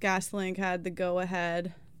 and GasLink had the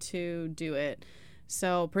go-ahead to do it.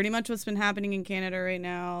 So pretty much what's been happening in Canada right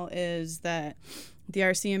now is that the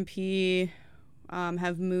RCMP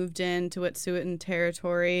have moved into Wet'suwet'en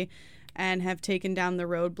territory and have taken down the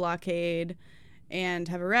road blockade and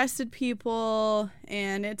have arrested people,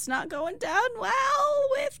 and it's not going down well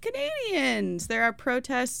with Canadians. There are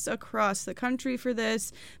protests across the country for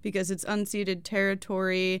this because it's unceded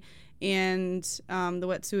territory, and the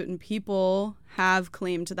Wet'suwet'en people have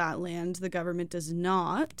claim to that land. The government does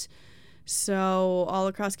not. So all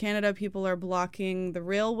across Canada, people are blocking the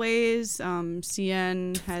railways.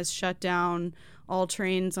 CN has shut down all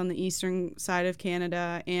trains on the eastern side of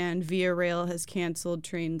Canada, and Via Rail has canceled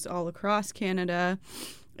trains all across Canada.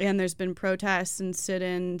 And there's been protests and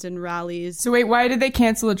sit-ins and rallies. So wait, why did they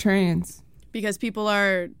cancel the trains? Because people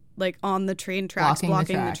are like on the train tracks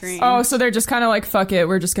blocking the train. Oh, so they're just kind of like, fuck it,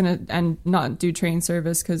 we're just gonna and not do train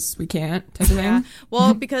service because we can't type of thing.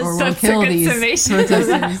 Well, because or we'll kill these protesters. Well,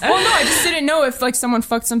 no, I just didn't know if like someone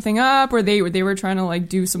fucked something up or they were trying to like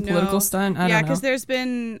do some political stunt. I don't know. Because there's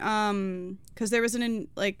been because there was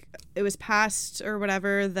it was passed or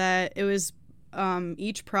whatever that it was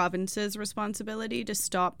each province's responsibility to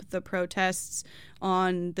stop the protests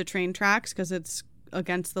on the train tracks because it's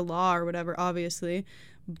against the law or whatever, obviously.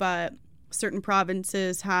 But certain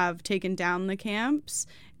provinces have taken down the camps,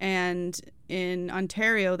 and in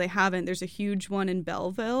Ontario they haven't. There's a huge one in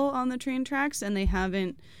Belleville on the train tracks, and they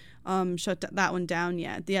haven't shut that one down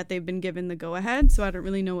yet. Yet they've been given the go-ahead, so I don't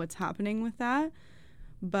really know what's happening with that.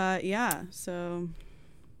 But yeah, so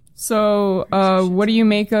what do you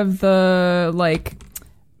make of the, like,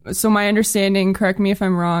 so my understanding, correct me if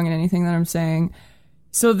I'm wrong in anything that I'm saying,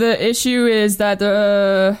 so the issue is that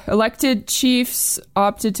the elected chiefs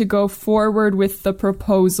opted to go forward with the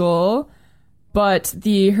proposal, but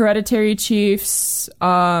the hereditary chiefs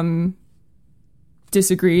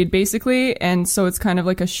disagreed, basically, and so it's kind of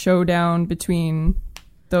like a showdown between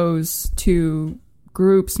those two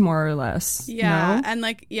groups, more or less. Yeah, no? and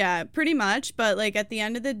like, yeah, pretty much. But like at the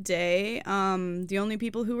end of the day, the only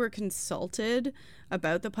people who were consulted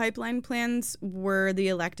about the pipeline plans were the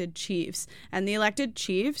elected chiefs, and the elected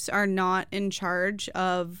chiefs are not in charge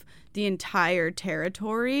of the entire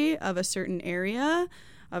territory of a certain area,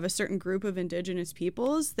 of a certain group of Indigenous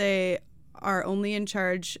peoples. They are only in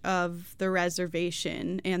charge of the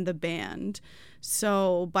reservation and the band.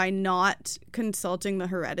 So by not consulting the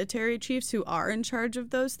hereditary chiefs who are in charge of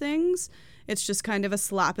those things, it's just kind of a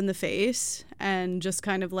slap in the face and just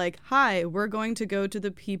kind of like, hi, we're going to go to the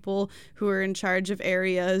people who are in charge of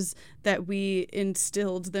areas that we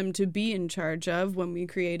instilled them to be in charge of when we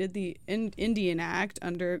created the Indian Act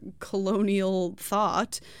under colonial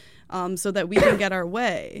thought, so that we can get our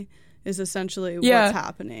way, is essentially what's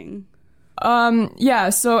happening.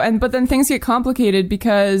 But then things get complicated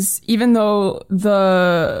because even though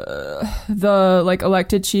the like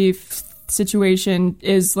elected chief situation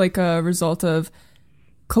is like a result of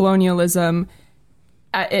colonialism,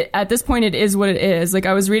 at this point it is what it is. Like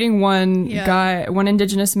I was reading one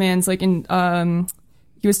Indigenous man's like in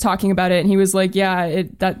he was talking about it and he was like,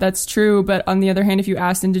 that's true, but on the other hand, if you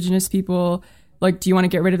asked Indigenous people, like, do you want to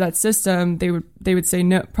get rid of that system? They would say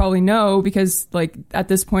no, probably no, because like at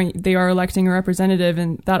this point they are electing a representative,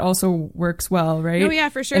 and that also works well, right? Oh yeah,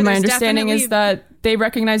 for sure. And my understanding is that they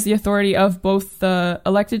recognize the authority of both the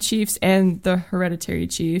elected chiefs and the hereditary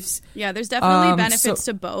chiefs. Yeah, there's definitely benefits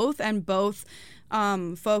to both, and both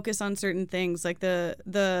focus on certain things. Like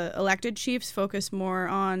the elected chiefs focus more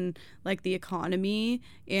on like the economy,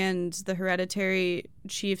 and the hereditary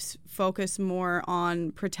chiefs focus more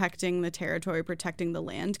on protecting the territory, protecting the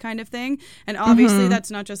land kind of thing. And obviously that's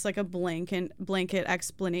not just like a blanket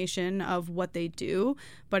explanation of what they do,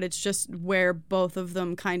 but it's just where both of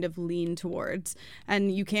them kind of lean towards.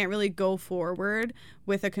 And you can't really go forward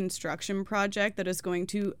with a construction project that is going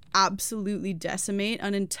to absolutely decimate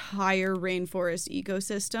an entire rainforest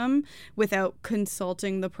ecosystem without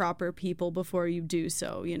consulting the proper people before you do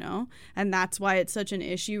so, you know? And that's why it's such an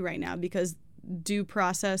issue right now, because due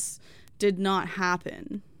process did not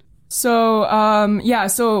happen. So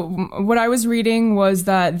what I was reading was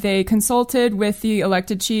that they consulted with the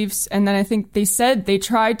elected chiefs, and then I think they said they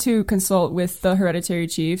tried to consult with the hereditary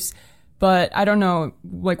chiefs, but I don't know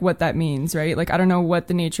like what that means, right? Like I don't know what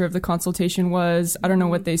the nature of the consultation was. I don't know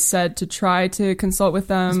what they said to try to consult with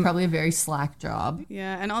them. It's probably a very slack job.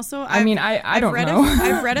 Yeah, and also I don't know.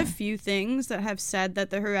 I've read a few things that have said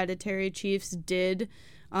that the hereditary chiefs did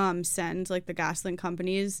send like the GasLink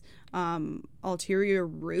companies ulterior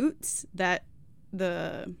routes that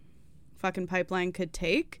the fucking pipeline could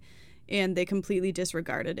take, and they completely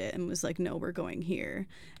disregarded it and was like, no, we're going here.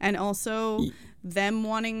 And also them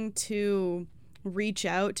wanting to reach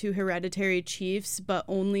out to hereditary chiefs but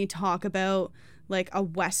only talk about like a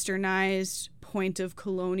westernized point of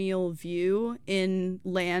colonial view in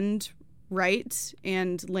land rights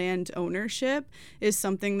and land ownership is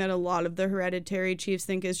something that a lot of the hereditary chiefs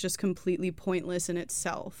think is just completely pointless in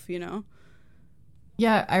itself, you know?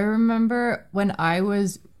 Yeah, I remember when I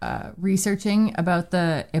was researching about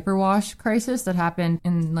the Ipperwash crisis that happened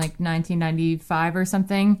in like 1995 or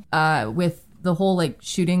something, with the whole like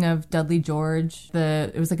shooting of Dudley George.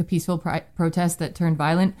 It was like a peaceful protest that turned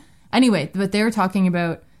violent. Anyway, but they were talking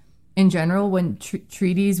about in general when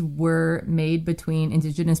treaties were made between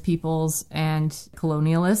Indigenous peoples and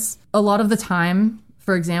colonialists. A lot of the time,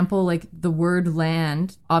 for example, like the word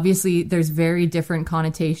land, obviously there's very different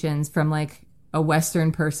connotations from like a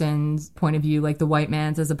Western person's point of view, like the white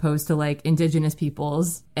man's, as opposed to like Indigenous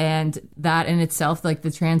peoples. And that in itself, like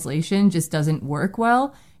the translation just doesn't work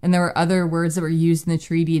well. And there were other words that were used in the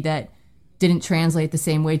treaty that didn't translate the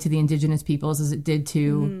same way to the Indigenous peoples as it did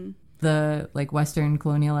to the like Western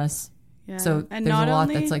colonialists. Yeah. So and there's a lot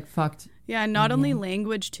that's like fucked. Yeah, and not only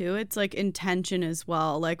language too, it's like intention as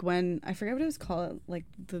well. Like when, I forget what it was called, like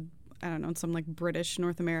I don't know, some like British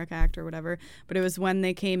North America Act or whatever, but it was when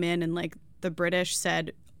they came in and like the British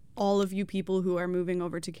said, all of you people who are moving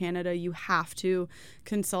over to Canada, you have to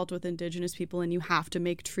consult with Indigenous people and you have to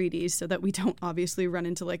make treaties so that we don't obviously run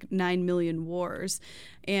into like 9 million wars.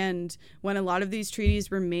 And when a lot of these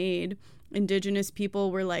treaties were made, Indigenous people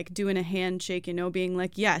were like doing a handshake, you know, being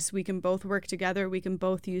like, yes, we can both work together. We can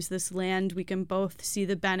both use this land. We can both see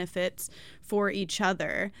the benefits for each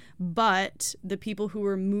other. But the people who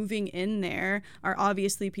were moving in there are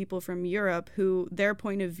obviously people from Europe who their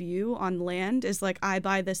point of view on land is like, I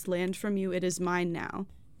buy this land from you. It is mine now.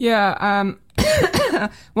 Yeah.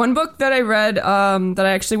 One book that I read that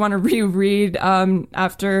I actually want to reread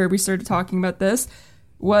after we started talking about this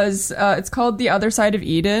was it's called The Other Side of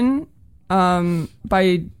Eden.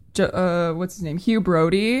 By what's his name? Hugh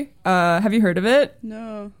Brody. Have you heard of it?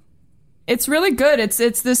 No. It's really good.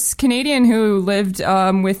 It's this Canadian who lived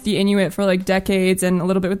with the Inuit for like decades and a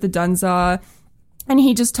little bit with the Dunza, and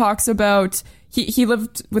he just talks about he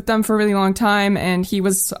lived with them for a really long time, and he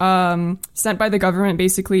was sent by the government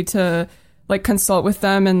basically to like consult with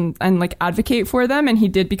them and like advocate for them, and he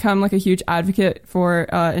did become like a huge advocate for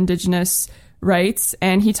Indigenous rights,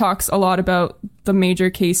 and he talks a lot about the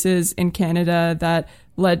major cases in Canada that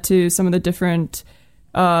led to some of the different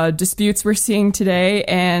disputes we're seeing today,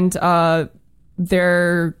 and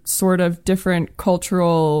their sort of different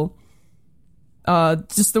cultural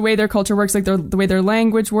just the way their culture works, like the way their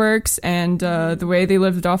language works, and the way they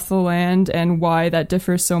lived off the land, and why that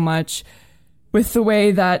differs so much with the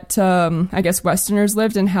way that I guess Westerners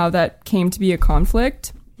lived, and how that came to be a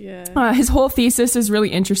conflict. Yeah. His whole thesis is really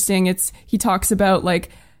interesting. He talks about like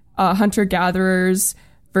hunter-gatherers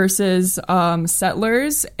versus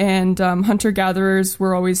settlers, and hunter-gatherers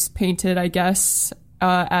were always painted, I guess,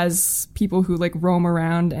 as people who like roam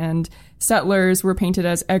around, and settlers were painted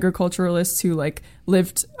as agriculturalists who like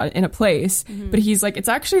lived in a place. But he's like, it's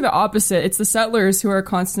actually the opposite. It's the settlers who are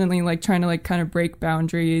constantly like trying to like kind of break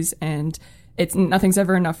boundaries, and nothing's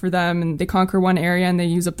ever enough for them, and they conquer one area and they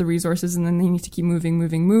use up the resources, and then they need to keep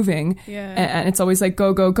moving. Yeah. And it's always like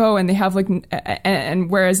go, and they have like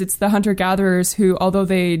and whereas it's the hunter gatherers who, although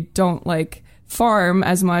they don't like farm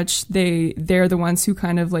as much, they're the ones who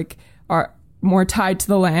kind of like are more tied to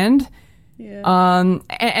the land. Yeah.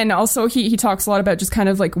 And also he talks a lot about just kind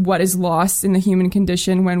of like what is lost in the human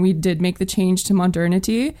condition when we did make the change to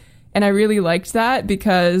modernity, and I really liked that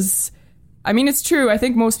because, I mean, it's true. I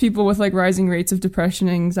think most people with like rising rates of depression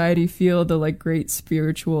and anxiety feel the like great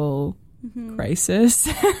spiritual crisis.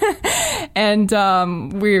 And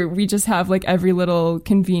we just have like every little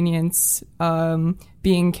convenience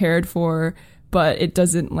being cared for, but it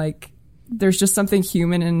doesn't like, there's just something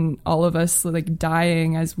human in all of us like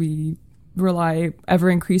dying as we rely ever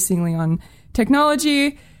increasingly on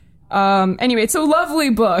technology. Anyway, it's a lovely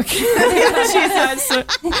book.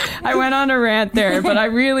 I went on a rant there, but I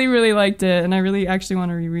really, really liked it, and I really actually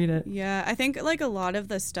want to reread it. Yeah, I think like a lot of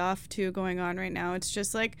the stuff too going on right now, it's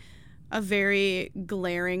just like a very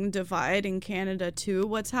glaring divide in Canada too.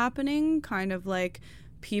 What's happening, kind of like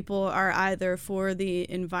people are either for the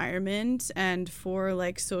environment and for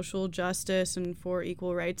like social justice and for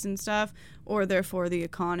equal rights and stuff, or they're for the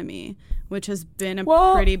economy, which has been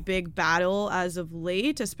a pretty big battle as of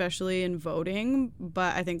late, especially in voting.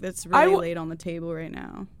 But I think that's really laid on the table right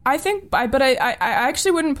now. I think, but I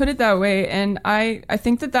actually wouldn't put it that way, and I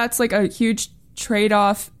think that that's like a huge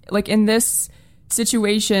trade-off, like in this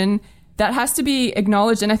situation, that has to be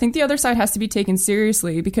acknowledged, and I think the other side has to be taken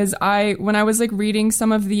seriously, because when I was like reading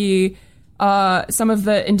some of the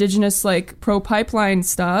Indigenous like pro-pipeline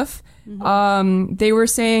stuff, they were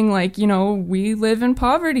saying like, you know, we live in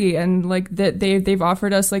poverty, and like that they've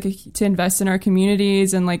offered us like to invest in our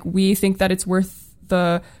communities, and like we think that it's worth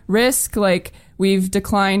the risk. Like we've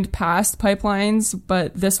declined past pipelines,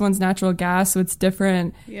 but this one's natural gas, so it's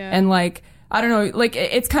different. Yeah. And like, I don't know, like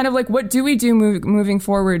it's kind of like, what do we do moving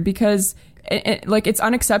forward? Because like it's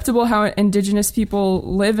unacceptable how Indigenous people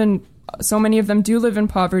live, and so many of them do live in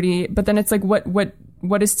poverty. But then it's like,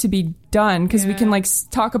 what is to be done? Because we can like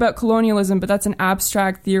talk about colonialism, but that's an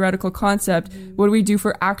abstract theoretical concept. What do we do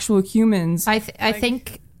for actual humans? I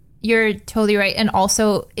think you're totally right, and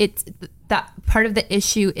also it's that part of the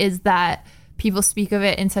issue is that people speak of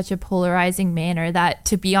it in such a polarizing manner that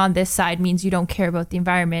to be on this side means you don't care about the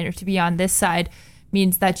environment, or to be on this side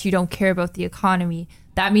means that you don't care about the economy.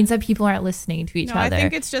 That means that people aren't listening to each other. I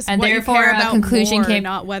think it's just and what therefore you care about a conclusion more,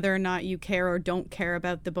 not whether or not you care or don't care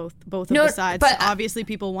about the both of the sides. But obviously,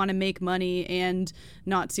 people want to make money and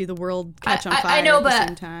not see the world catch on fire I know, at the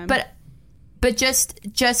same time. But But just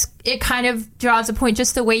it kind of draws a point,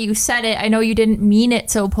 just the way you said it. I know you didn't mean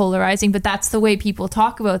it so polarizing, but that's the way people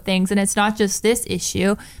talk about things. And it's not just this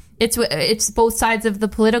issue. It's both sides of the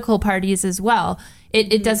political parties as well.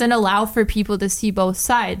 It doesn't allow for people to see both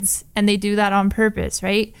sides, and they do that on purpose,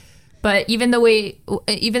 right? But even the way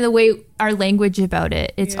our language about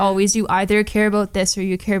it, it's always you either care about this or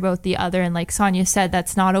you care about the other. And like Sonia said,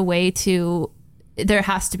 that's not a way to... There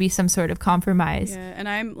has to be some sort of compromise. Yeah, and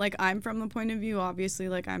I'm from the point of view, obviously,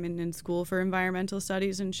 like I'm in school for environmental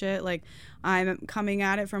studies and shit. Like I'm coming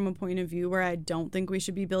at it from a point of view where I don't think we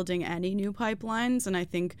should be building any new pipelines, and I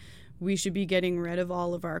think we should be getting rid of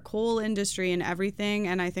all of our coal industry and everything.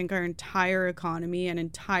 And I think our entire economy and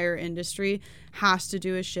entire industry has to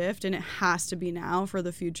do a shift, and it has to be now for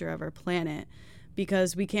the future of our planet.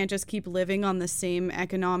 Because we can't just keep living on the same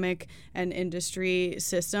economic and industry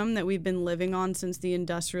system that we've been living on since the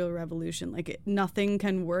Industrial Revolution. Like, nothing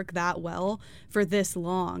can work that well for this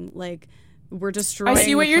long. Like, we're destroying I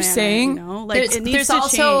see what the you're planet, saying. You know? Like, it needs to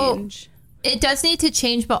change. It does need to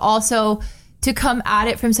change, but also to come at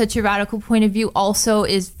it from such a radical point of view also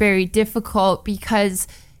is very difficult, because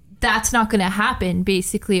that's not going to happen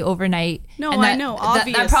basically overnight. No, and I know,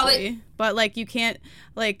 obviously. That probably, but like, you can't,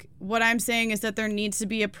 like, what I'm saying is that there needs to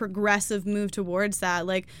be a progressive move towards that.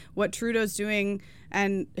 Like what Trudeau's doing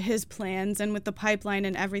and his plans, and with the pipeline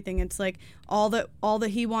and everything, it's like all that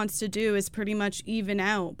he wants to do is pretty much even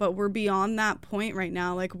out. But we're beyond that point right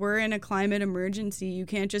now. Like, we're in a climate emergency. You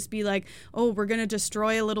can't just be like, oh, we're going to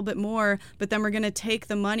destroy a little bit more, but then we're going to take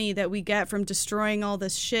the money that we get from destroying all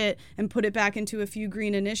this shit and put it back into a few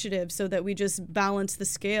green initiatives so that we just balance the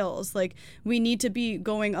scales. Like, we need to be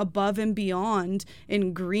going above and beyond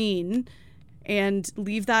in green and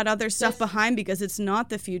leave that other stuff behind, because it's not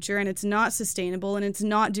the future, and it's not sustainable, and it's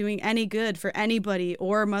not doing any good for anybody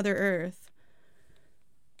or Mother Earth.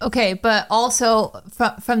 Okay, but also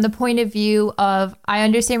from the point of view of, I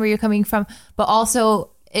understand where you're coming from, but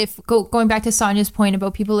also going back to Sonia's point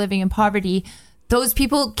about people living in poverty, those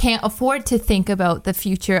people can't afford to think about the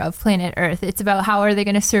future of planet Earth. It's about how are they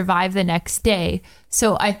going to survive the next day.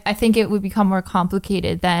 So I think it would become more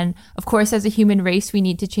complicated than, of course, as a human race, we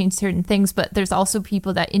need to change certain things, but there's also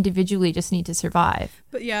people that individually just need to survive.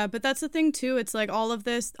 But that's the thing too. It's like all of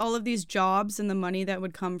these jobs and the money that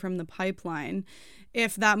would come from the pipeline,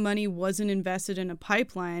 if that money wasn't invested in a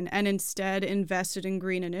pipeline and instead invested in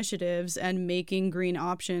green initiatives and making green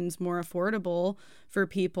options more affordable for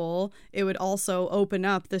people, it would also open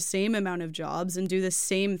up the same amount of jobs and do the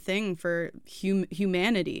same thing for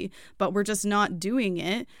humanity. But we're just not doing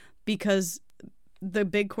it because the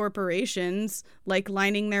big corporations like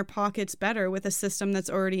lining their pockets better with a system that's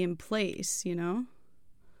already in place, you know?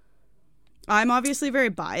 I'm obviously very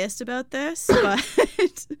biased about this,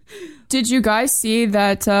 but... Did you guys see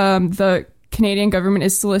that the Canadian government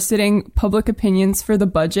is soliciting public opinions for the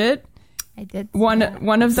budget? I did. One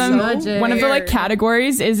of them, one of the like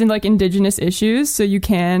categories is in like Indigenous issues, so you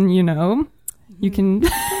can, you can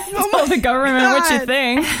tell the government what you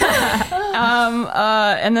think.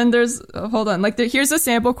 And then there's here's a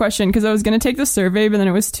sample question, because I was going to take the survey, but then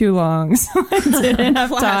it was too long, so I didn't have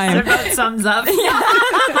time. It about sums up.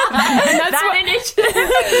 And that's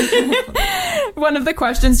one of the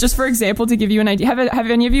questions, just for example, to give you an idea. Have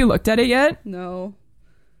any of you looked at it yet? No.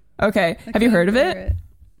 Okay. Have you heard of it?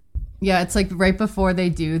 Yeah, it's like right before they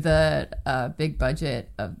do the big budget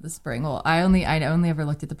of the spring. Well, I only ever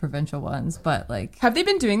looked at the provincial ones, but like, have they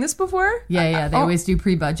been doing this before? Yeah, they always do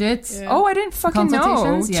pre-budgets. Yeah. Oh, I didn't fucking know.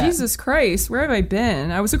 Consultations? Yeah. Jesus Christ, where have I been?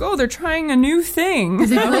 I was like, oh, they're trying a new thing. Because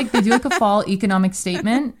they do like a fall economic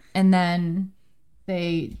statement, and then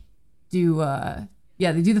they do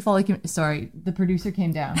the fall. Sorry, the producer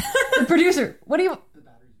came down. The producer, what do you?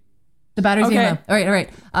 The battery's okay. low. All right.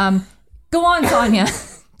 Go on, Sonia.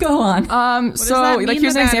 Go on. So like,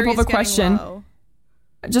 here's an example of a question.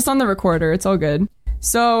 Just on the recorder, it's all good.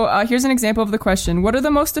 So here's an example of the question. What are the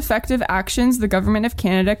most effective actions the government of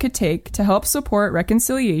Canada could take to help support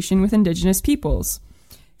reconciliation with Indigenous peoples?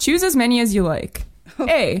 Choose as many as you like.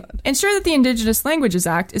 A, ensure that the Indigenous Languages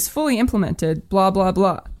Act is fully implemented, blah, blah,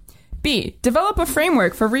 blah. B, develop a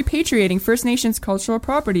framework for repatriating First Nations cultural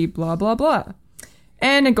property, blah, blah, blah.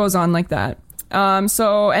 And it goes on like that. And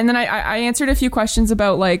then I answered a few questions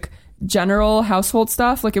about like general household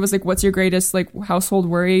stuff. Like, it was like, what's your greatest like household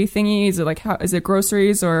worry thingy? Is it like, is it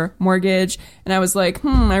groceries or mortgage? And I was like,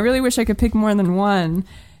 I really wish I could pick more than one.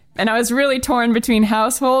 And I was really torn between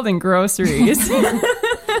household and groceries.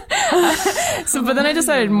 So, but then I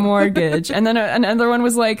decided mortgage, and then another one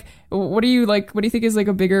was like, what do you think is like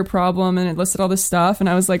a bigger problem? And it listed all this stuff, and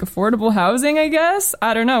I was like, affordable housing, I guess.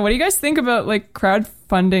 I don't know. What do you guys think about like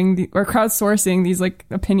crowdfunding or crowdsourcing these like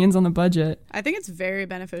opinions on the budget? I think it's very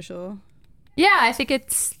beneficial. Yeah, I think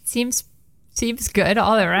it seems good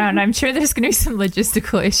all around. I'm sure there's going to be some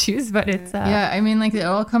logistical issues, but it's yeah, I mean, like, it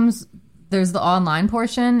all comes, there's the online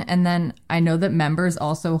portion, and then I know that members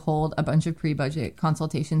also hold a bunch of pre-budget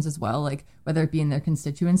consultations as well, like whether it be in their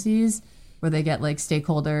constituencies, where they get like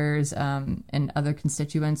stakeholders and other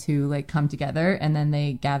constituents who like come together, and then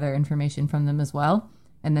they gather information from them as well,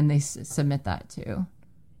 and then they submit that too.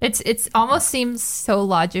 It's almost seems so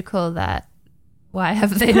logical that why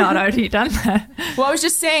have they not already done that? Well, I was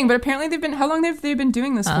just saying, but apparently how long have they been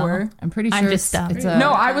doing this for? I'm pretty sure I'm just dumb.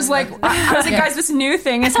 No, I was like, guys, this new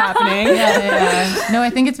thing is happening. Yeah. No, I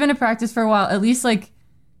think it's been a practice for a while, at least like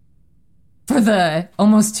for the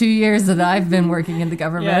almost 2 years that I've been working in the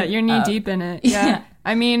government. Yeah, you're knee deep in it. Yeah.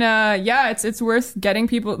 I mean, it's worth getting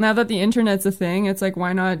people, now that the internet's a thing, it's like,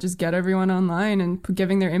 why not just get everyone online and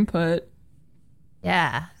giving their input?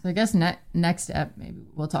 Yeah. So I guess next step, maybe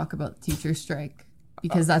we'll talk about teacher strike,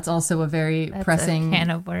 because that's also a very pressing a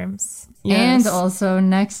can of worms. Yes. And also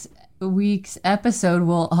next week's episode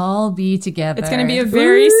will all be together. It's going to be a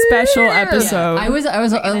very special episode. I was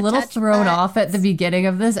a little touch thrown butts. off at the beginning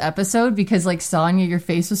of this episode because like Sonia, your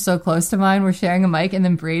face was so close to mine. We're sharing a mic, and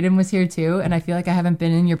then Braden was here too, and I feel like I haven't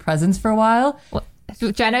been in your presence for a while. Well,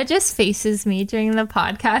 Jenna just faces me during the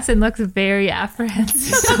podcast and looks very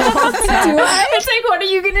apprehensive the whole time. It's like, what are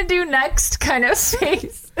you going to do next kind of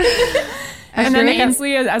face. And then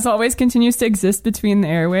Ainsley, as always, continues to exist between the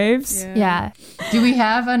airwaves. Yeah. Do we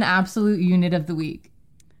have an absolute unit of the week?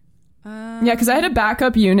 Yeah, because I had a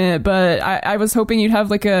backup unit, but I was hoping you'd have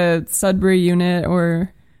like a Sudbury unit,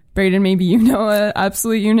 or Braden, maybe you know an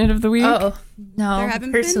absolute unit of the week. Oh, no. There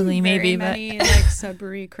haven't Personally, been very maybe, many like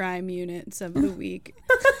Sudbury crime units of the week.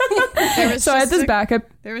 So I had this backup.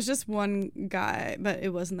 There was just one guy, but it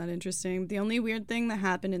wasn't that interesting. The only weird thing that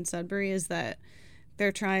happened in Sudbury is that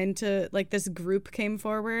they're trying to, like, this group came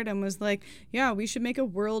forward and was like, yeah, we should make a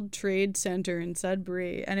World Trade Center in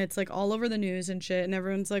Sudbury. And it's like all over the news and shit. And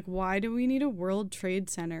everyone's like, why do we need a World Trade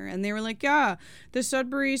Center? And they were like, yeah, the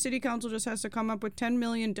Sudbury City Council just has to come up with $10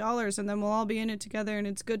 million and then we'll all be in it together and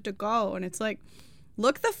it's good to go. And it's like,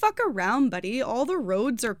 look the fuck around, buddy. All the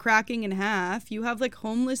roads are cracking in half. You have like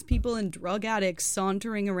homeless people and drug addicts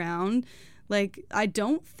sauntering around. Like, I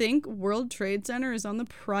don't think World Trade Center is on the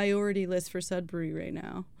priority list for Sudbury right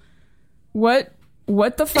now. What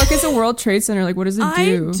the fuck is a World Trade Center? Like, what does it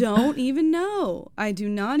do? I don't even know. I do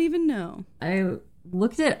not even know. I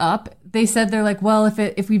looked it up. They said they're like, well,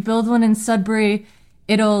 if we build one in Sudbury,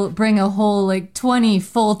 it'll bring a whole like 20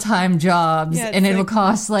 full-time jobs, Yeah, it's and it'll like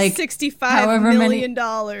cost like $65 million.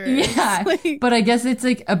 Yeah, Like, but I guess it's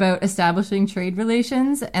like about establishing trade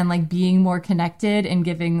relations and like being more connected and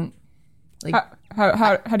giving like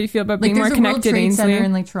How do you feel about being like more there's a World connected, Trade Ainsley? Center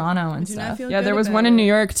in like Toronto and do not stuff. feel Yeah, good there was about one in New it.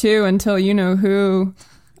 York too, until you know who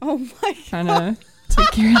Oh my kind of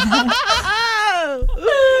took care of that. god.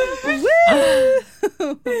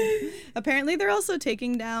 Woo! Apparently they're also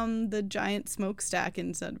taking down the giant smokestack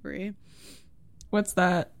in Sudbury. What's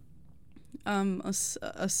that? A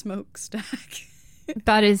smokestack.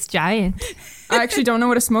 That is giant. I actually don't know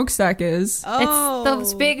what a smokestack is. Oh, It's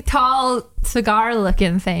those big, tall,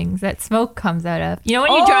 cigar-looking things that smoke comes out of. You know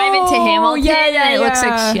when you drive into Hamilton and it looks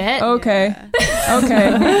like shit? Okay.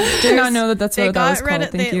 Okay. Did not know that's They what that got was rid called.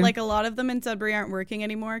 of Thank you. like a lot of them in Sudbury aren't working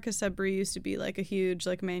anymore because Sudbury used to be like a huge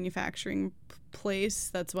like manufacturing place.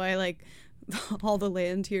 That's why like all the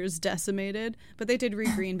land here is decimated. But they did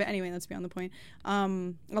regreen. But anyway, that's beyond the point. A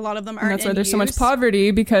lot of them aren't. And that's why in there's so much use. poverty,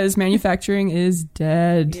 because manufacturing is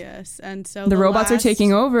dead. Yes, and so The robots are last-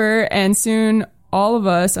 taking over, and soon all of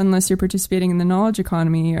us, unless you're participating in the knowledge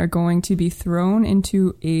economy, are going to be thrown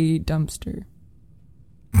into a dumpster.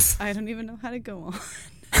 I don't even know how to go on.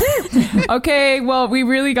 Okay, well, we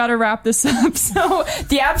really got to wrap this up. So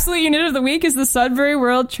the absolute unit of the week is the Sudbury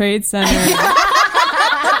World Trade Center.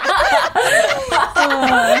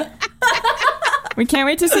 We can't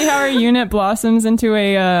wait to see how our unit blossoms into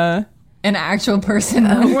a An actual person.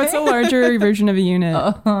 what's a larger version of a unit?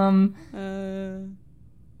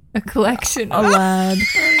 A collection. A lad.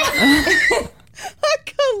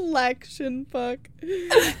 A collection, fuck.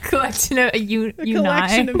 collection of A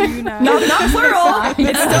collection of units. Not plural.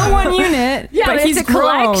 It's still one unit. Yeah, but he's it's a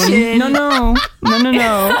grown. collection. No.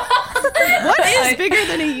 What is bigger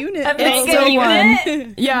than a unit? A It's mega still unit?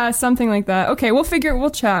 one. Yeah, something like that. Okay, we'll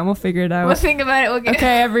chat and we'll figure it out. We'll think about it. We'll get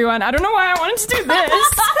Okay, everyone. I don't know why I wanted to do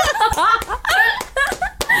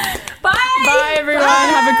this.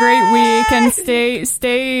 break and stay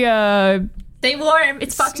Stay warm.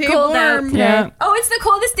 It's fucking Stay cold out warm. today. Yeah. Oh, it's the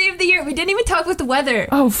coldest day of the year. We didn't even talk about the weather.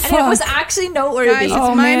 Oh, And it was fuck. actually noteworthy. Guys, it's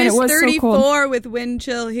Oh, man, it minus was so 34 cold. with wind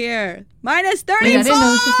chill here. Minus Wait, 34! I didn't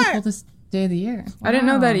know this was the coldest day of the year. I didn't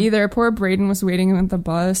know that Wow. either. Poor Braden was waiting at the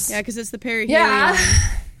bus. Yeah, because it's the perihelion. Yeah.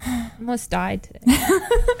 Almost died today.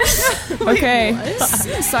 Okay.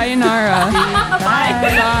 Sayonara.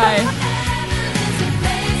 Bye. Bye.